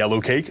dubbed yellow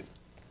cake,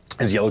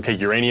 as yellow cake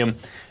uranium,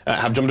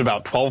 have jumped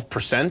about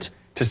 12%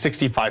 to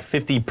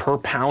 $65.50 per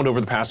pound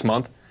over the past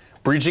month,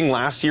 breaching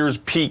last year's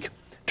peak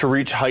to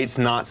reach heights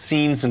not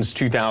seen since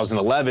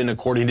 2011,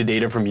 according to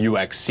data from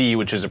UXC,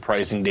 which is a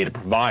pricing data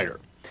provider.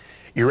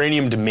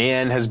 Uranium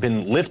demand has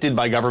been lifted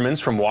by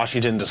governments from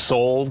Washington to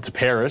Seoul to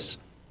Paris,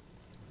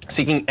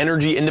 seeking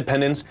energy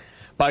independence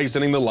by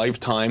extending the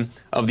lifetime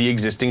of the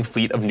existing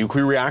fleet of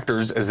nuclear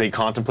reactors as they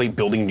contemplate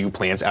building new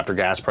plants after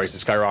gas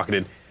prices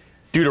skyrocketed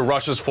due to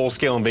Russia's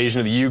full-scale invasion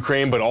of the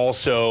Ukraine, but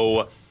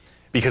also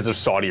because of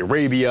Saudi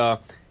Arabia.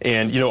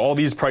 And, all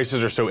these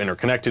prices are so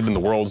interconnected and the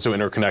world's so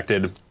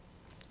interconnected.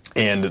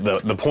 And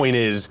the point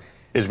is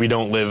we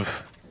don't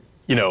live,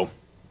 in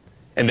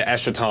the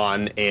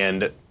eschaton,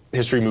 and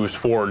history moves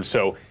forward.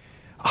 So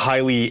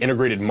highly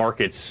integrated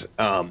markets,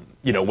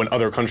 when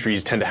other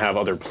countries tend to have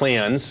other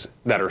plans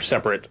that are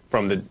separate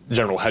from the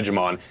general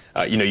hegemon,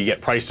 you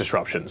get price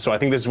disruption. So I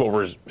think this is what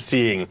we're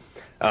seeing,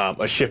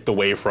 a shift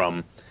away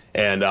from.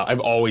 And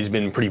I've always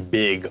been pretty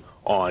big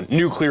on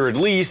nuclear, at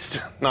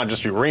least, not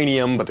just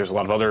uranium, but there's a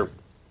lot of other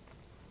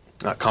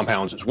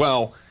compounds as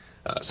well,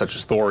 such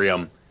as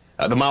thorium.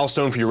 The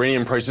milestone for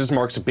uranium prices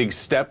marks a big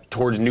step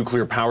towards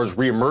nuclear power's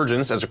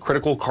reemergence as a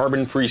critical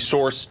carbon-free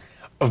source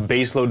of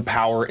baseload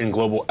power in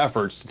global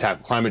efforts to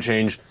tackle climate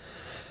change.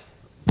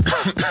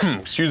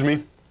 Excuse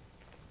me.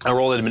 A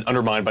role that had been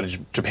undermined by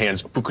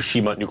Japan's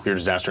Fukushima nuclear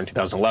disaster in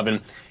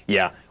 2011.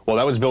 Yeah, well,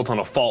 that was built on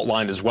a fault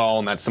line as well,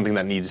 and that's something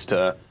that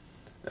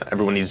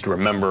everyone needs to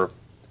remember.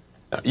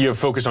 You have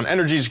focus on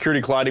energy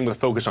security colliding with a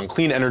focus on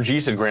clean energy,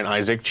 said Grant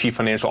Isaac, chief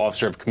financial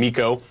officer of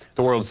Cameco,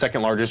 the world's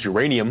second largest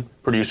uranium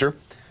producer.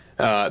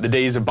 The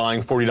days of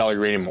buying $40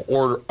 uranium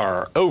ore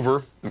are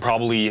over, and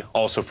probably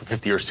also for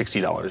 $50 or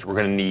 $60. We're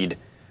going to need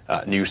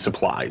new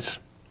supplies.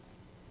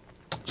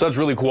 So that's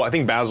really cool. I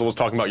think Basil was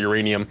talking about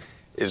uranium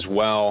as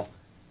well.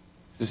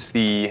 Is this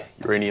the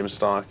uranium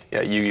stock?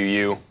 Yeah,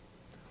 UUU.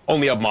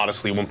 Only up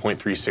modestly,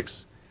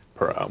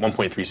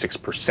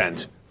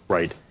 1.36%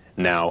 right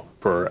now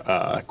for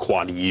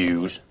quad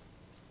U's.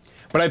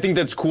 But I think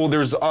that's cool.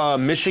 There's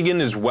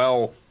Michigan as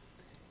well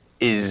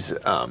is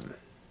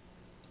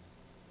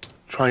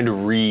trying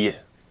to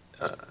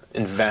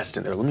invest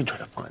in there. Let me try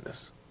to find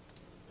this.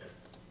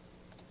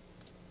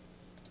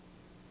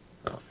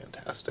 Oh,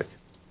 fantastic.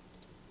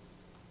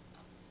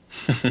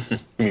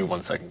 Give me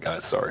 1 second,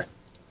 guys. Sorry.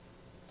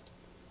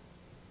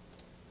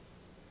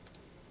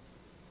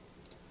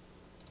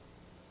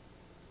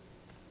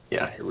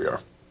 Yeah, here we are.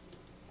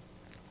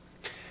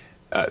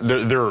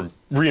 They're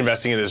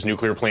reinvesting in this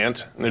nuclear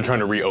plant, and they're trying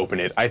to reopen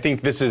it. I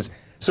think this is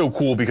so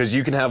cool because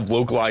you can have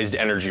localized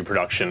energy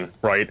production,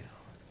 right?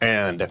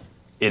 And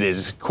it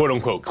is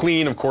quote-unquote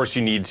clean. Of course,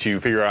 you need to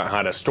figure out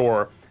how to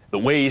store the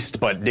waste,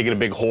 but digging a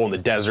big hole in the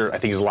desert, I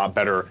think, is a lot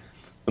better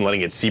than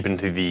letting it seep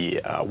into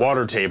the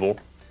water table.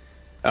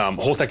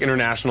 Holtec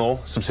International,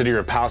 subsidiary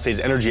of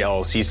Palisades Energy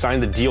LLC,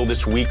 signed the deal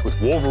this week with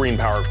Wolverine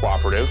Power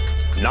Cooperative,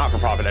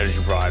 not-for-profit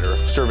energy provider,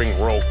 serving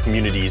rural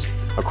communities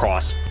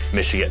across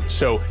Michigan.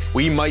 So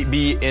we might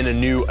be in a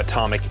new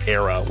atomic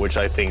era, which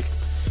I think,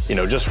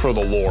 just for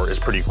the lore is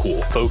pretty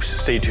cool. Folks,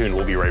 stay tuned.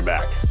 We'll be right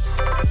back.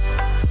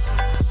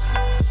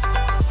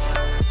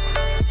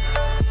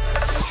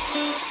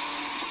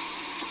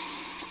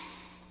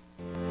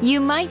 You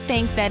might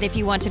think that if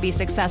you want to be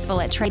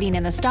successful at trading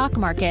in the stock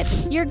market,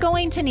 you're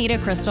going to need a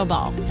crystal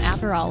ball.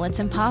 After all, it's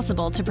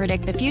impossible to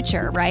predict the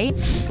future, right?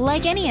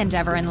 Like any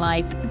endeavor in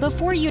life,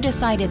 before you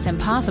decide it's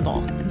impossible,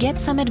 get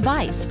some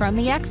advice from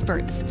the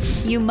experts.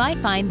 You might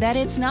find that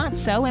it's not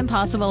so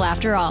impossible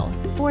after all.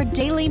 For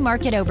daily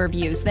market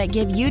overviews that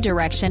give you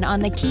direction on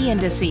the key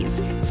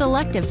indices,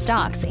 selective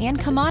stocks, and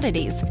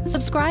commodities,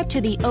 subscribe to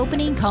the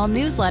Opening Call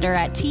newsletter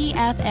at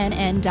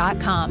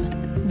TFNN.com.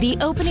 The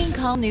Opening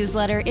Call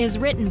newsletter is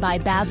written by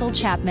Basil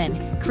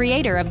Chapman,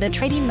 creator of the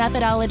trading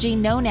methodology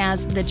known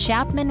as the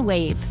Chapman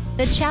Wave.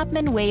 The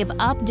Chapman Wave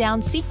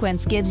up-down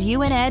sequence gives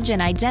you an edge in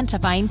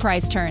identifying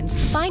price turns,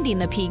 finding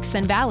the peaks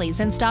and valleys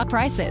in stock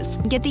prices.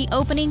 Get the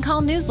Opening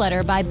Call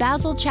newsletter by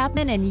Basil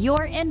Chapman in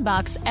your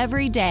inbox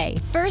every day.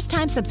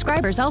 First-time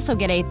subscribers also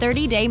get a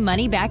 30-day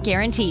money-back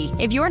guarantee.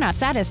 If you're not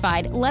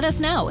satisfied, let us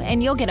know,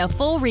 and you'll get a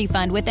full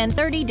refund within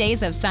 30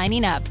 days of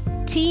signing up.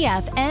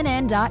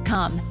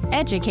 TFNN.com,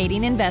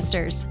 educating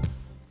investors.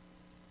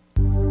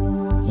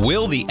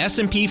 Will the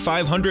S&P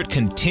 500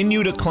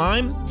 continue to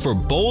climb? For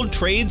bold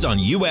trades on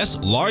U.S.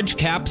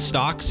 large-cap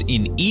stocks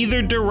in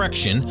either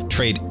direction,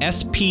 trade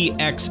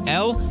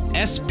SPXL,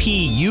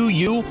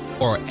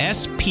 SPUU, or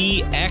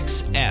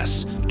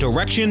SPXS.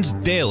 Directions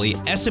Daily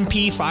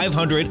S&P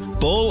 500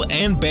 Bull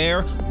and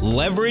Bear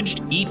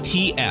Leveraged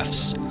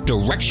ETFs.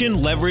 Direction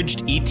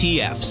Leveraged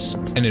ETFs.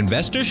 An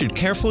investor should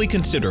carefully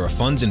consider a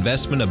fund's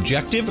investment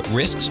objective,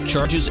 risks,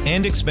 charges,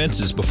 and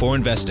expenses before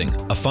investing.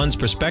 A fund's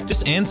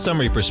prospectus and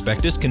summary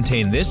prospectus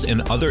contain this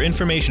and other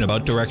information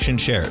about Direction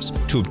shares.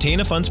 To obtain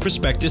a fund's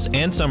prospectus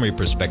and summary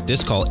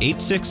prospectus, call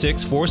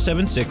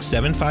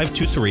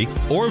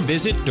 866-476-7523 or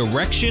visit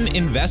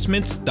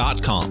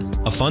directioninvestments.com.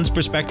 A fund's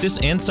prospectus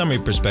and summary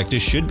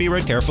prospectus should be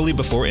read carefully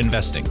before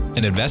investing.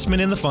 An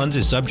investment in the funds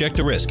is subject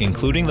to risk,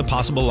 including the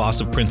possible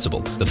loss of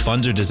principal. The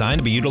funds are designed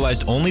to be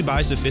utilized only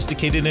by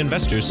sophisticated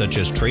investors such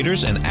as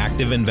traders and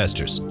active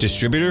investors.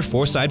 Distributor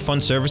Foreside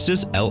Fund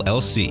Services,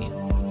 LLC.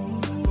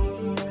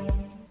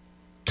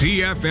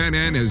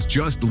 TFNN has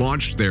just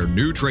launched their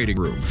new trading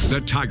room,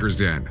 the Tiger's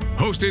Den.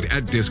 Hosted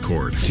at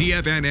Discord,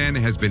 TFNN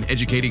has been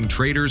educating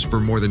traders for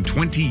more than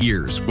 20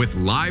 years with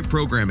live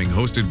programming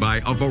hosted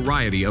by a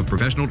variety of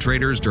professional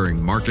traders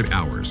during market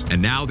hours.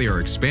 And now they are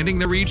expanding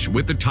their reach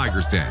with the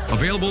Tiger's Den,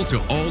 available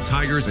to all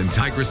tigers and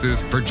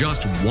tigresses for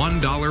just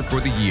 $1 for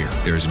the year.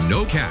 There's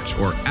no catch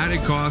or added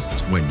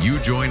costs when you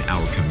join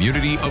our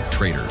community of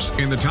traders.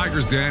 In the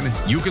Tiger's Den,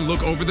 you can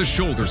look over the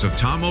shoulders of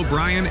Tom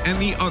O'Brien and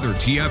the other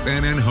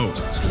TFNN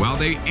hosts while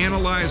they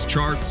analyze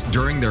charts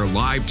during their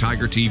live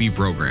Tiger TV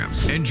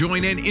programs, and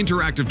join an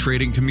interactive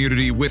trading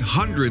community with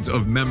hundreds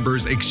of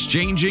members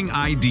exchanging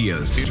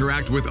ideas.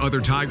 Interact with other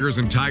tigers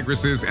and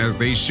tigresses as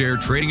they share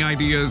trading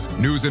ideas,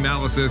 news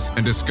analysis,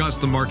 and discuss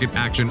the market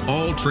action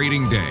all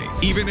trading day,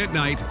 even at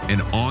night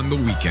and on the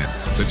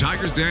weekends. The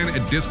Tiger's Den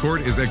at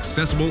Discord is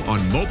accessible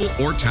on mobile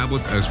or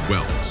tablets as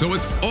well, so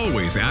it's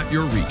always at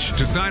your reach.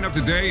 To sign up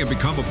today and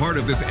become a part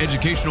of this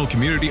educational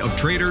community of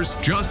traders,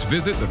 just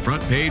visit the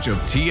front page of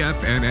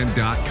TFNN.com.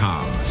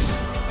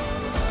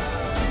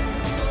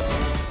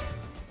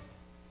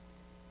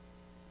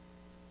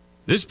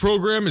 This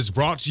program is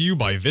brought to you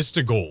by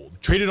Vista Gold,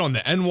 traded on the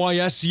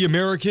NYSE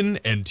American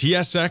and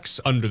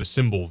TSX under the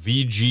symbol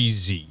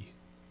VGZ.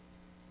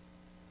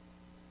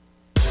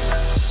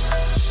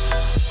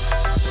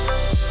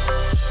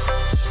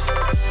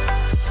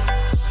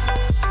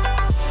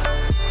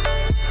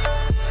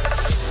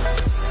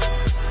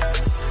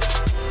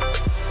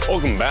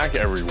 Welcome back,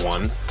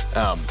 everyone.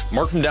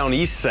 Mark from Down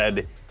East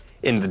said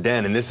in the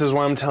den, and this is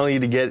why I'm telling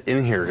you to get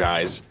in here,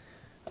 guys.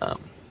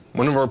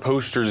 One of our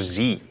posters,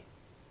 Z,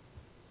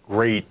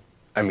 great,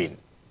 I mean,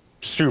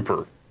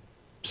 super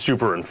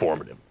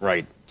informative,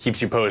 right?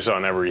 Keeps you posted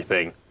on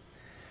everything.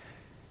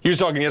 He was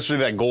talking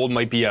yesterday that gold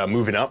might be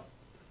moving up.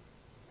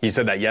 He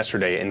said that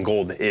yesterday, and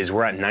gold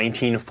we're at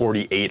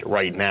 1948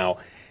 right now.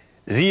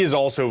 Z is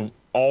also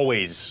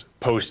always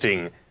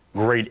posting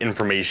great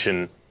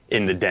information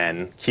in the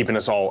den, keeping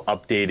us all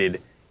updated.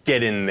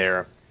 Get in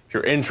there. If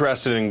you're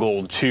interested in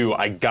gold too,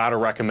 I gotta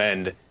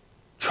recommend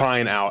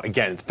trying out,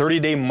 again,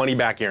 30-day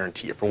money-back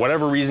guarantee. If for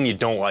whatever reason you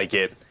don't like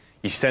it,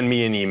 you send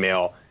me an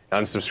email,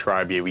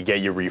 unsubscribe you, we get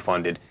you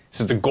refunded.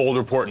 This is the Gold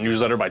Report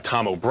newsletter by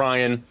Tom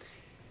O'Brien.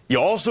 You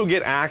also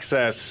get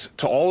access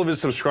to all of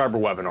his subscriber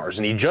webinars,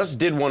 and he just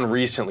did one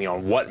recently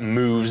on what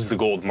moves the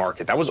gold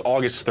market. That was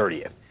August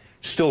 30th.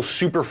 Still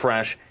super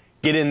fresh.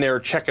 Get in there,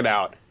 check it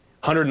out.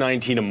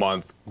 $119 a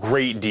month,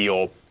 great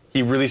deal.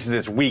 He releases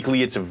this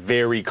weekly. It's a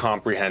very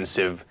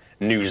comprehensive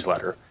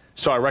newsletter.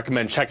 So I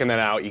recommend checking that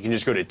out. You can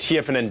just go to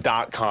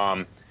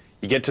TFNN.com.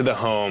 You get to the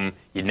home,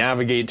 you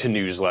navigate to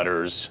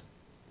newsletters,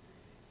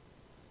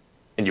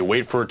 and you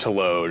wait for it to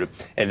load,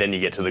 and then you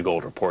get to the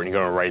Gold Report, and you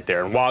go right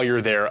there. And while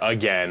you're there,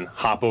 again,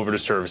 hop over to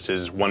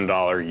services,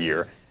 $1 a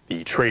year,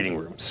 the trading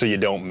room, so you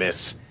don't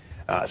miss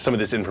some of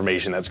this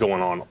information that's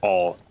going on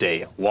all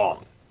day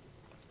long.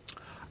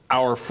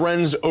 Our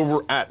friends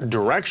over at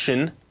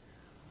Direction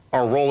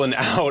are rolling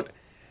out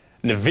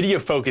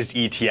NVIDIA-focused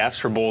ETFs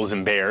for bulls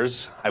and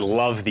bears. I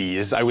love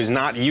these. I was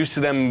not used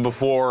to them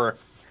before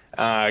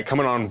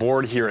coming on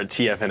board here at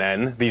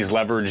TFNN, these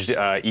leveraged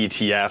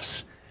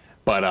ETFs,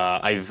 but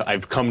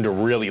I've come to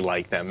really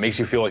like them. Makes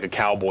you feel like a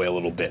cowboy a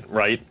little bit,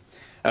 right?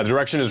 The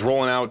Direction is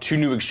rolling out 2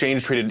 new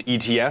exchange-traded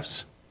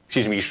ETFs,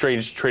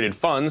 exchange-traded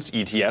funds,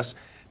 ETFs,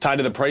 tied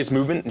to the price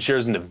movement and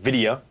shares in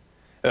NVIDIA.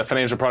 The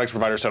financial products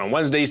provider said on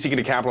Wednesday, seeking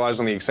to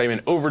capitalize on the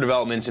excitement over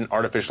developments in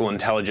artificial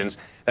intelligence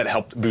that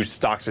helped boost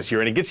stocks this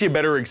year. And it gets you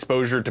better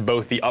exposure to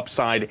both the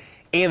upside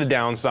and the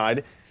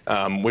downside,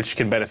 which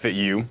can benefit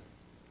you.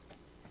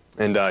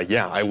 And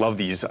yeah, I love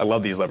these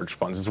leveraged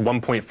funds. It's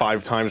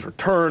 1.5 times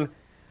return,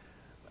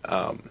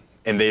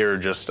 and they are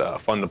just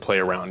fun to play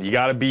around. You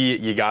gotta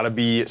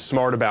be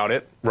smart about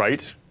it,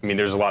 right? I mean,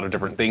 there's a lot of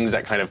different things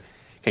that kind of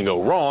can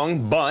go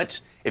wrong,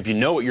 but if you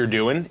know what you're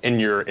doing and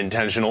you're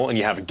intentional and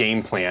you have a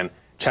game plan,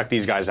 check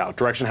these guys out.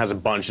 Direction has a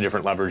bunch of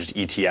different leveraged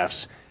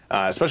ETFs,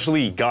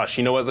 especially Gush.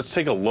 You know what? Let's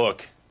take a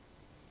look.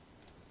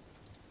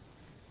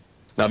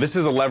 Now, this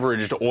is a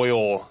leveraged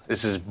oil.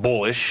 This is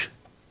bullish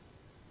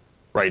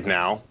right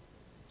now.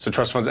 So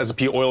trust funds,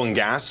 S&P oil and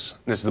gas.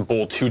 This is the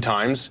bull 2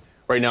 times.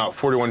 Right now at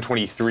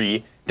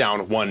 41.23,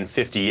 down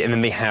 150. And then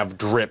they have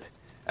drip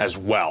as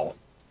well.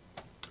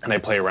 And I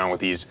play around with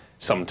these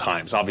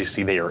sometimes.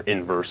 Obviously, they are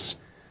inverse.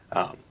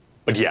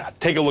 But yeah,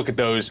 take a look at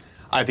those.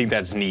 I think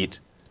that's neat.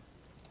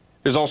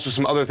 There's also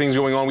some other things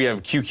going on. We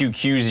have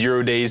QQQ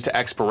 0 days to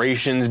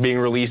expirations being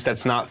released.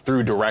 That's not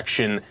through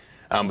Direction,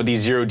 but these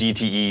 0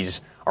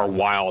 DTEs are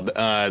wild. The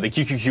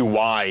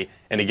QQQY,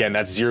 and again,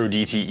 that's 0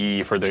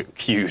 DTE for the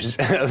Qs.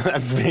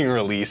 That's being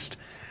released,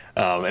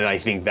 and I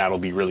think that'll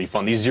be really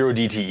fun. These 0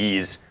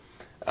 DTEs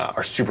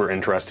are super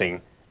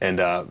interesting and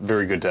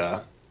very good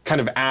kind kind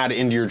of add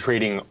into your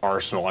trading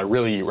arsenal. I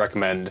really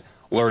recommend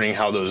learning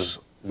how those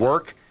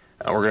work.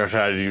 We're going to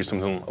try to do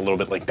something a little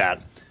bit like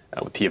that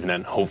with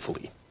TFNN,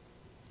 hopefully.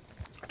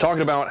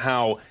 Talking about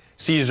how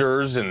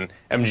Caesars and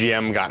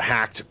MGM got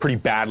hacked pretty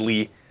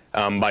badly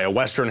by a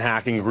Western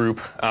hacking group,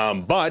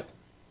 but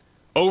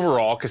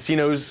overall,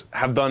 casinos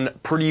have done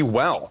pretty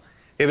well.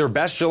 They had their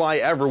best July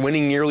ever,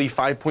 winning nearly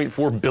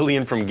 $5.4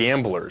 billion from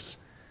gamblers.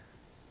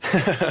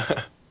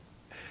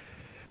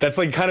 That's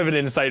like kind of an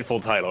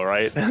insightful title,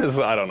 right?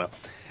 So, I don't know.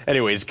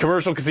 Anyways,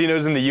 commercial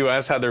casinos in the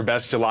U.S. had their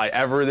best July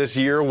ever this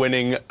year,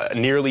 winning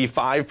nearly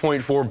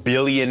 $5.4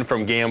 billion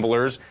from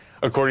gamblers,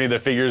 according to the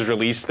figures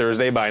released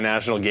Thursday by a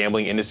National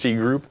Gambling Industry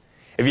Group.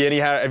 Have you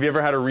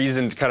ever had a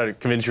reason to kind of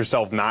convince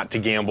yourself not to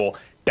gamble?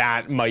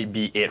 That might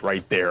be it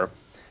right there.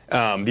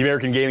 The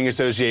American Gaming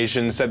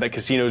Association said that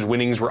casinos'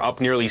 winnings were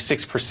up nearly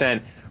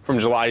 6% from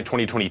July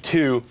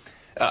 2022.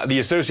 The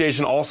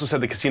association also said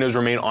the casinos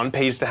remain on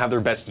pace to have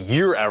their best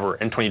year ever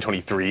in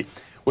 2023,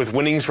 with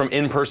winnings from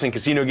in-person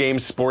casino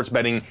games, sports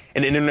betting,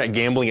 and internet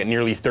gambling at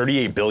nearly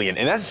 $38 billion.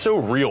 And that's so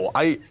real.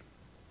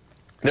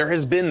 There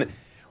has been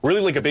really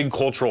like a big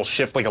cultural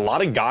shift. Like a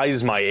lot of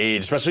guys my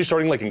age, especially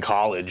starting like in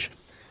college,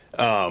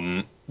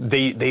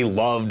 they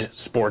loved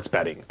sports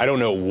betting. I don't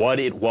know what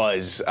it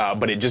was,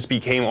 but it just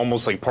became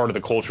almost like part of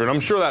the culture. And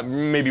I'm sure that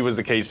maybe was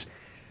the case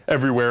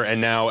everywhere,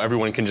 and now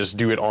everyone can just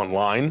do it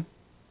online.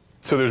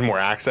 So there's more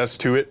access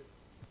to it.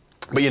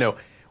 But, you know,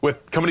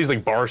 with companies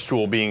like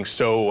Barstool being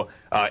so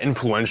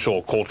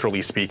influential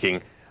culturally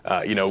speaking,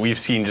 you know, we've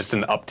seen just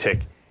an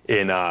uptick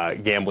in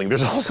gambling.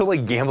 There's also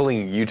like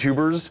gambling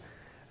YouTubers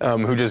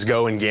who just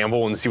go and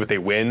gamble and see what they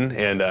win.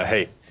 And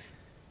hey,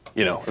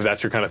 you know, if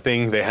that's your kind of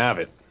thing, they have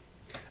it.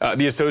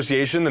 The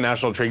association, the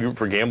National Trade Group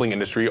for Gambling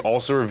Industry,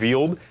 also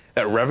revealed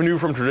that revenue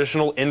from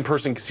traditional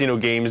in-person casino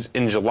games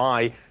in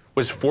July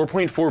was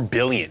 $4.4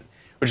 billion,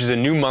 which is a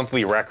new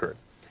monthly record.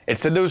 It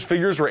said those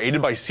figures were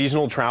aided by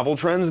seasonal travel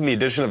trends and the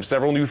addition of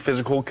several new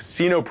physical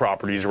casino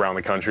properties around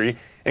the country,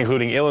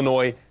 including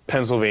Illinois,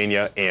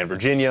 Pennsylvania, and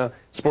Virginia.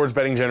 Sports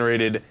betting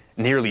generated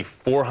nearly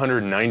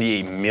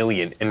 $498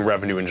 million in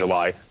revenue in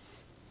July,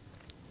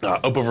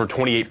 up over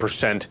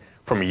 28%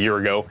 from a year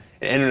ago.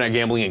 Internet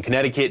gambling in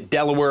Connecticut,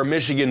 Delaware,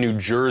 Michigan, New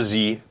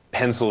Jersey,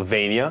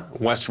 Pennsylvania,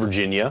 West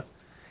Virginia,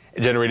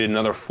 it generated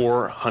another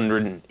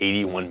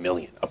 $481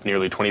 million, up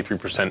nearly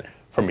 23%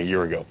 from a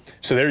year ago.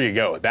 So there you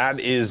go. That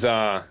is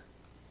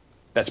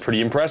that's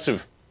pretty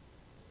impressive.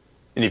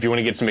 And if you want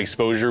to get some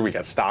exposure, we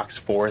got stocks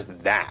for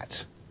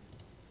that.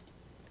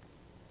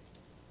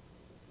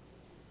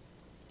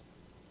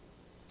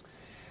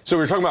 So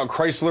we were talking about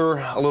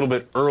Chrysler a little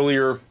bit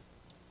earlier.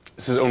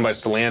 This is owned by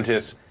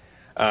Stellantis.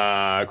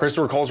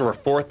 Chrysler recalls over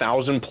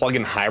 4,000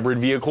 plug-in hybrid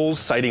vehicles,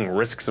 citing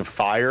risks of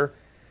fire.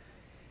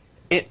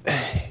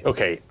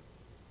 Okay,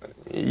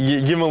 you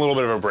give them a little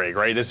bit of a break,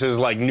 right? This is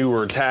like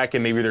newer tech,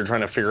 and maybe they're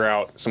trying to figure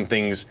out some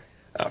things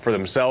for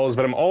themselves.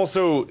 But I'm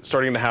also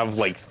starting to have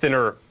like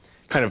thinner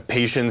kind of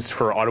patience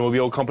for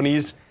automobile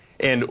companies.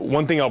 And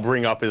one thing I'll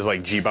bring up is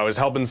like Jeep. I was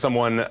helping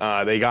someone.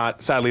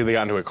 Sadly, they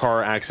got into a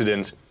car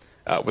accident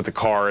with the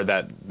car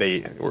that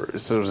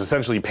so it was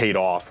essentially paid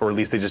off, or at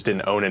least they just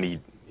didn't own any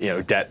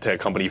debt to a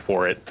company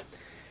for it.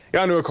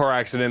 Got into a car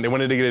accident. They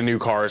wanted to get a new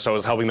car, so I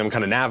was helping them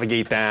kind of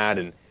navigate that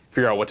and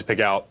figure out what to pick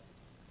out.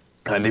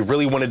 And they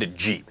really wanted a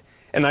Jeep.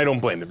 And I don't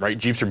blame them, right?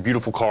 Jeeps are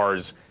beautiful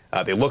cars.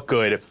 They look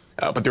good.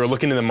 But they were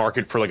looking in the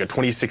market for like a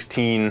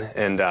 2016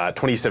 and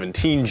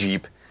 2017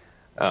 Jeep.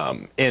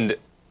 And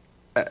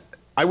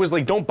I was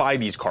like, don't buy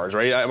these cars,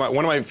 right?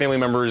 One of my family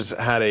members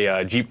had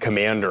a Jeep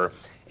Commander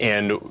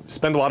and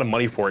spent a lot of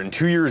money for it. And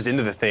 2 years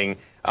into the thing,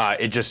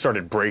 it just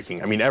started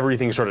breaking. I mean,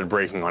 everything started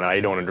breaking on it. I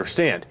don't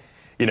understand,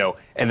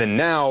 And then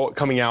now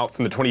coming out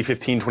from the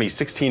 2015,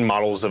 2016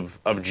 models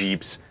of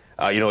Jeeps,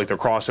 like their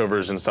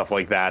crossovers and stuff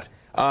like that,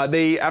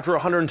 after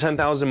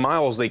 110,000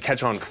 miles, they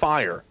catch on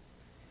fire.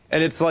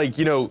 And it's like,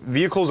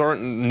 vehicles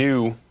aren't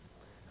new.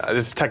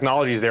 This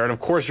technology is there. And of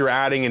course you're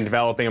adding and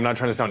developing. I'm not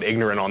trying to sound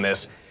ignorant on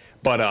this,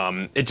 but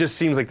it just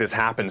seems like this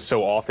happens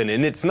so often.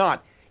 And it's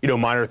not,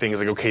 minor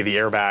things like, okay, the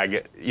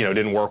airbag,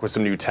 didn't work with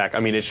some new tech. I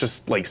mean, it's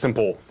just like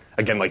simple,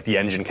 again, like the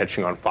engine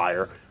catching on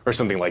fire or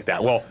something like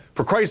that. Well,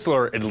 for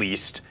Chrysler, at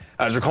least,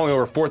 they're calling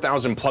over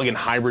 4,000 plug-in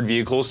hybrid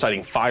vehicles,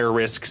 citing fire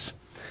risks.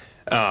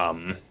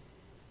 And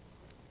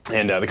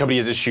the company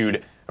has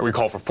issued a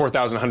recall for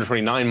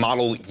 4,129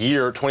 model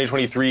year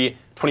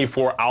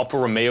 2023-24 Alfa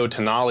Romeo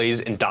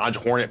Tonales and Dodge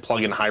Hornet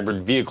plug-in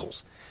hybrid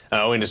vehicles.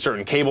 Owing to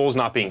certain cables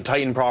not being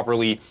tightened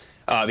properly,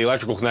 the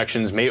electrical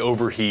connections may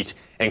overheat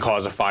and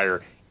cause a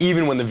fire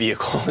even when the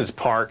vehicle is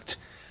parked.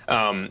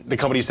 The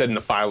company said in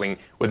a filing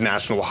with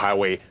National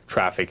Highway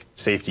Traffic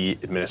Safety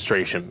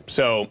Administration.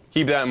 So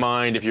keep that in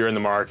mind if you're in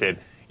the market,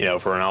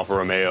 for an Alfa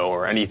Romeo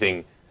or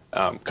anything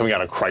coming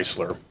out of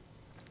Chrysler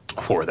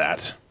for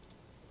that.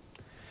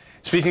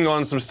 Speaking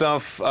on some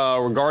stuff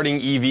regarding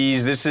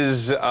EVs, this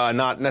is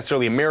not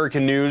necessarily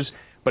American news,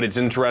 but it's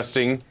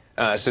interesting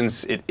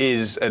since it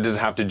does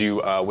have to do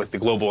with the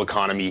global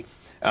economy.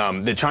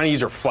 The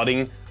Chinese are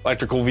flooding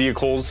electrical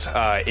vehicles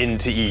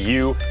into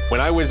EU.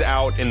 When I was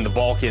out in the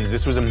Balkans,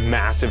 this was a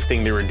massive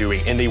thing they were doing,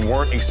 and they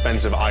weren't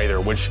expensive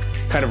either, which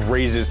kind of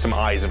raises some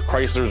eyes. If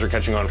Chryslers are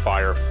catching on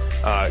fire,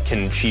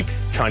 can cheap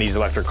Chinese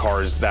electric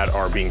cars that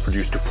are being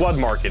produced to flood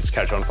markets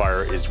catch on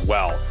fire as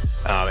well?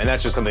 And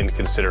that's just something to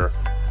consider.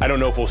 I don't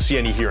know if we'll see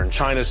any here in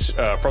China,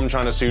 from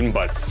China soon,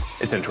 but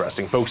it's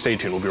interesting. Folks, stay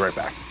tuned. We'll be right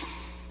back.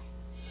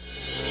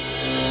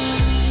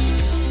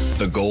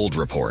 The Gold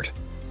Report.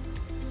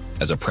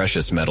 As a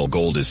precious metal,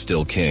 gold is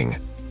still king.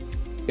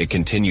 It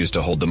continues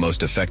to hold the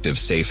most effective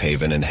safe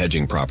haven and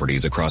hedging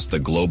properties across the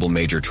global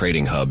major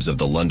trading hubs of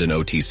the London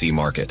OTC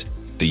market,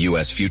 the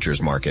U.S.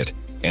 futures market,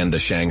 and the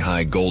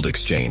Shanghai Gold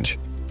Exchange.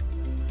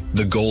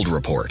 The Gold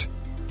Report.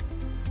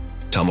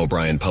 Tom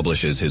O'Brien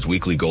publishes his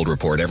weekly gold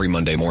report every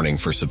Monday morning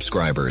for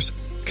subscribers,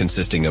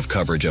 consisting of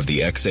coverage of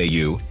the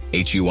XAU,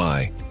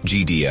 HUI,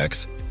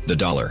 GDX, the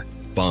dollar,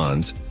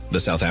 bonds, the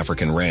South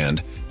African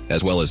rand,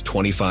 as well as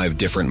 25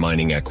 different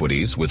mining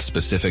equities with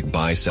specific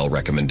buy-sell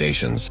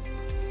recommendations.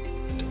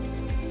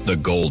 The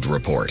Gold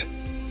Report.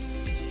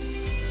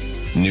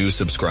 New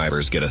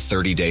subscribers get a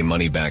 30-day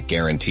money-back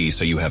guarantee,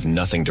 so you have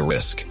nothing to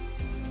risk.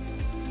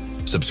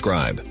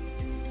 Subscribe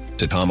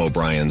to Tom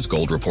O'Brien's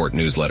Gold Report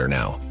newsletter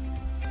now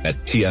at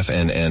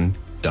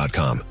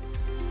TFNN.com.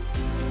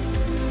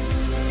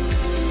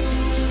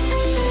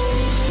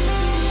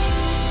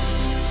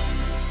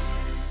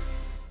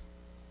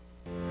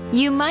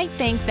 You might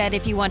think that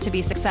if you want to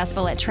be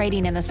successful at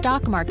trading in the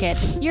stock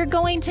market, you're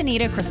going to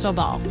need a crystal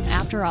ball.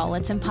 After all,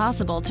 it's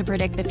impossible to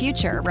predict the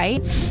future,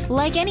 right?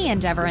 Like any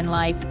endeavor in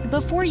life,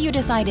 before you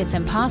decide it's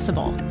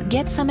impossible,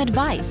 get some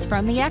advice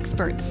from the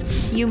experts.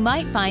 You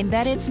might find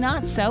that it's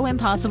not so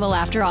impossible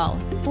after all.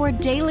 For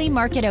daily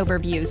market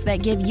overviews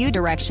that give you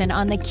direction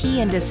on the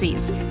key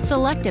indices,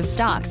 selective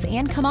stocks,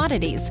 and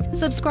commodities,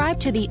 subscribe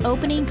to the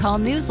Opening Call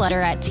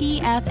newsletter at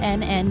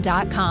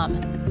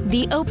TFNN.com.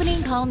 The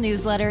Opening Call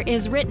newsletter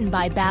is written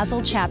by Basil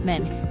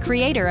Chapman,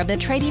 creator of the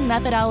trading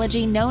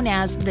methodology known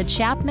as the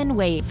Chapman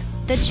Wave.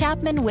 The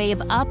Chapman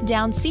Wave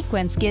up-down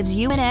sequence gives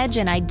you an edge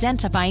in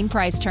identifying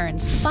price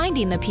turns,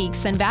 finding the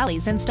peaks and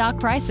valleys in stock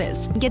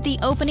prices. Get the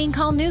Opening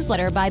Call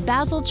newsletter by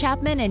Basil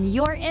Chapman in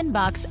your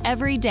inbox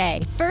every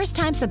day.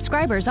 First-time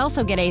subscribers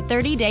also get a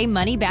 30-day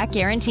money-back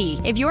guarantee.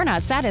 If you're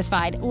not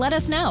satisfied, let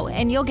us know,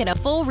 and you'll get a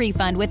full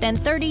refund within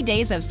 30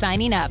 days of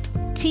signing up.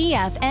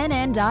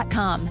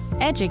 TFNN.com,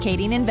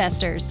 educating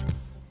investors.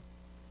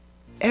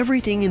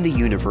 Everything in the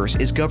universe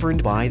is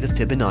governed by the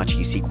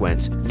Fibonacci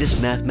sequence. This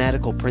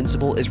mathematical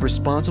principle is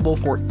responsible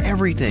for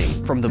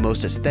everything from the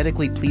most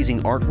aesthetically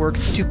pleasing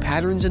artwork to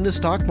patterns in the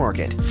stock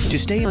market. To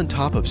stay on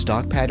top of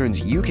stock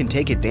patterns you can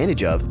take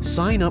advantage of,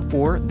 sign up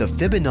for the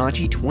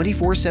Fibonacci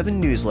 24/7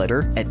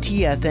 newsletter at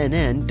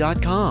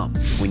TFNN.com.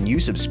 When you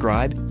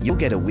subscribe, you'll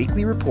get a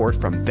weekly report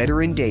from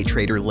veteran day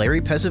trader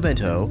Larry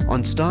Pesavento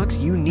on stocks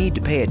you need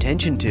to pay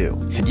attention to.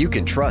 And you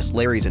can trust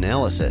Larry's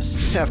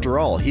analysis. After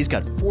all, he's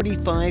got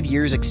 45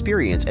 years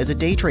experience as a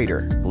day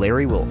trader.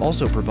 Larry will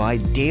also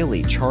provide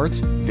daily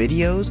charts,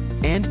 videos,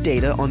 and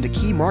data on the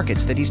key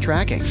markets that he's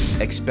tracking.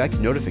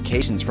 Expect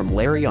notifications from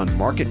Larry on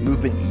market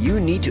movement you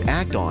need to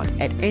act on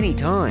at any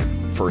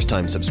time.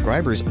 First-time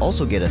subscribers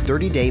also get a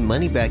 30-day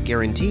money-back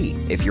guarantee.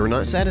 If you're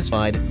not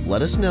satisfied,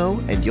 let us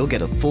know and you'll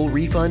get a full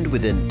refund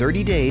within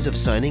 30 days of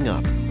signing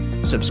up.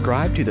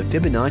 Subscribe to the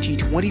Fibonacci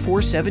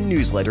 24/7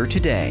 newsletter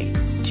today.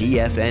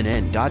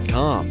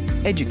 TFNN.com,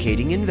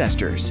 educating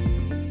investors.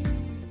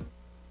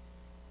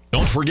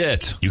 Don't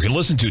forget, you can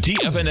listen to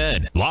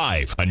TFNN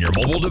live on your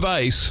mobile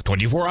device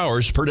 24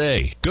 hours per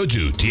day. Go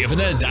to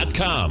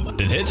TFNN.com,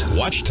 then hit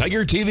Watch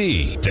Tiger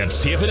TV.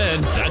 That's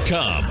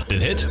TFNN.com, then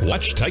hit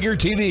Watch Tiger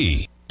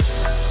TV.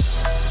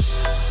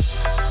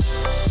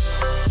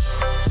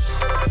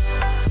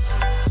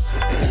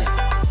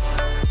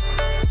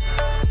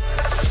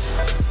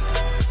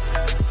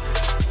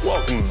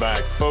 Welcome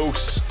back,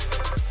 folks.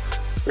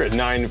 We're at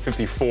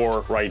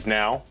 9:54 right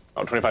now,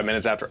 about 25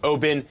 minutes after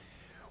open.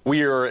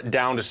 We are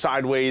down to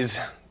sideways.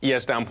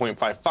 ES down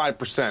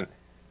 0.55%.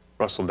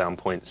 Russell down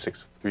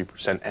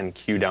 0.63%.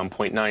 NQ down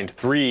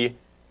 0.93%.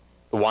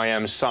 The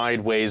YM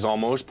sideways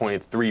almost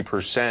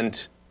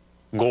 0.3%.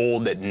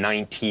 Gold at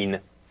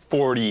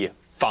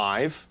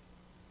 1945.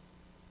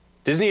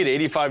 Disney at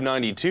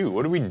 85.92.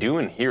 What are we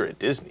doing here at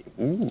Disney?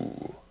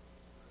 Ooh.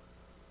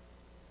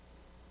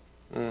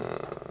 I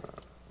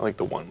like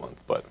the 1 month,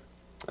 but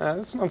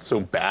it's not so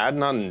bad.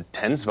 Not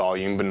intense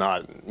volume, but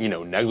not,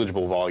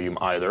 negligible volume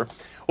either.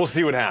 We'll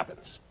see what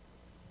happens.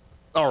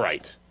 All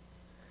right.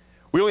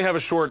 We only have a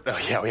short,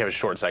 we have a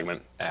short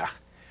segment.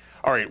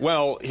 All right,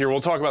 well, here,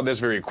 we'll talk about this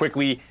very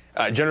quickly.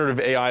 Generative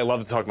AI, I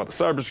love to talk about the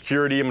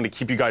cybersecurity. I'm going to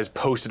keep you guys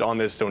posted on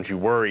this, don't you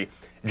worry.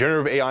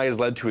 Generative AI has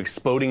led to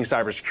exploding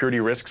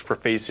cybersecurity risks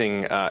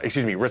facing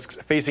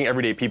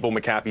everyday people,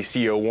 McAfee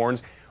CEO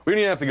warns. We don't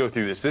even have to go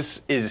through this.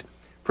 This is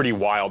pretty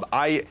wild.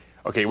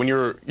 When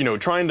you're,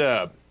 trying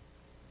to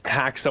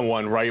hack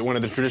someone, right, one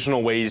of the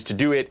traditional ways to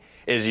do it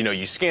is,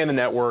 you scan the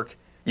network,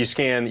 you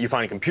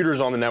find computers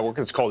on the network.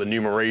 It's called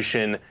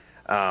enumeration.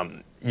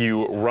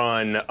 you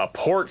run a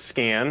port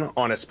scan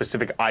on a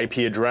specific IP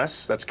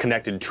address that's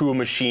connected to a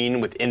machine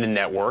within the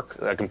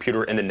network, a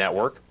computer in the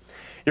network.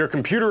 Your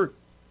computer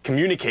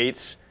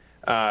communicates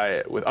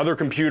with other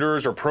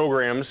computers or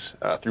programs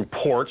through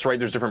ports, right?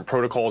 There's different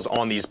protocols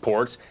on these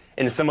ports,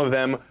 and some of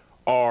them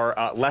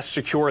are less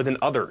secure than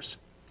others.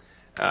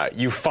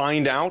 You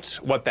find out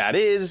what that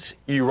is,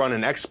 you run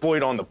an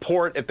exploit on the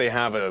port if they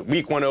have a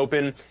weak one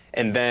open,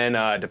 and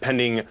then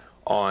depending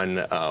on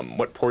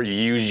what port you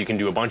use, you can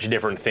do a bunch of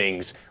different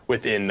things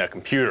within the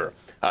computer.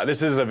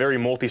 This is a very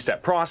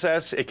multi-step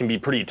process. It can be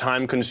pretty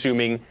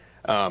time-consuming.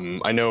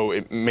 I know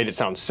it made it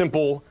sound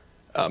simple.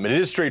 It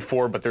is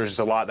straightforward, but there's just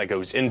a lot that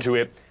goes into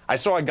it. I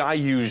saw a guy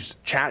use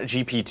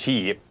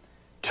ChatGPT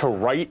to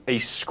write a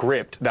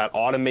script that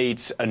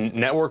automates a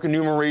network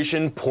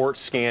enumeration, port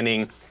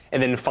scanning,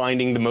 and then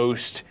finding the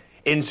most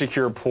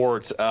insecure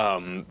ports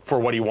for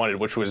what he wanted,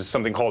 which was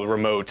something called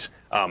remote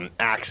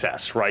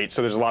access, right?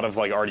 So there's a lot of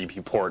like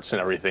RDP ports and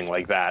everything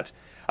like that.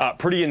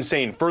 Pretty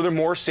insane.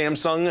 Furthermore,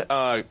 Samsung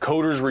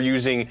coders were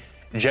using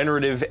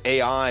generative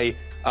AI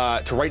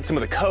to write some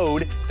of the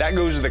code. That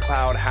goes to the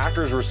cloud.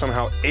 Hackers were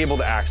somehow able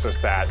to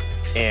access that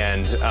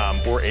and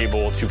were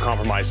able to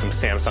compromise some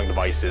Samsung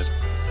devices.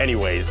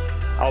 Anyways,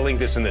 I'll link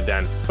this in the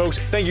den. Folks,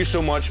 thank you so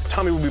much.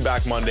 Tommy will be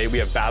back Monday. We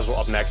have Basil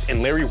up next,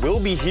 and Larry will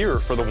be here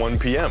for the 1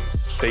 p.m.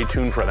 Stay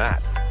tuned for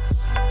that.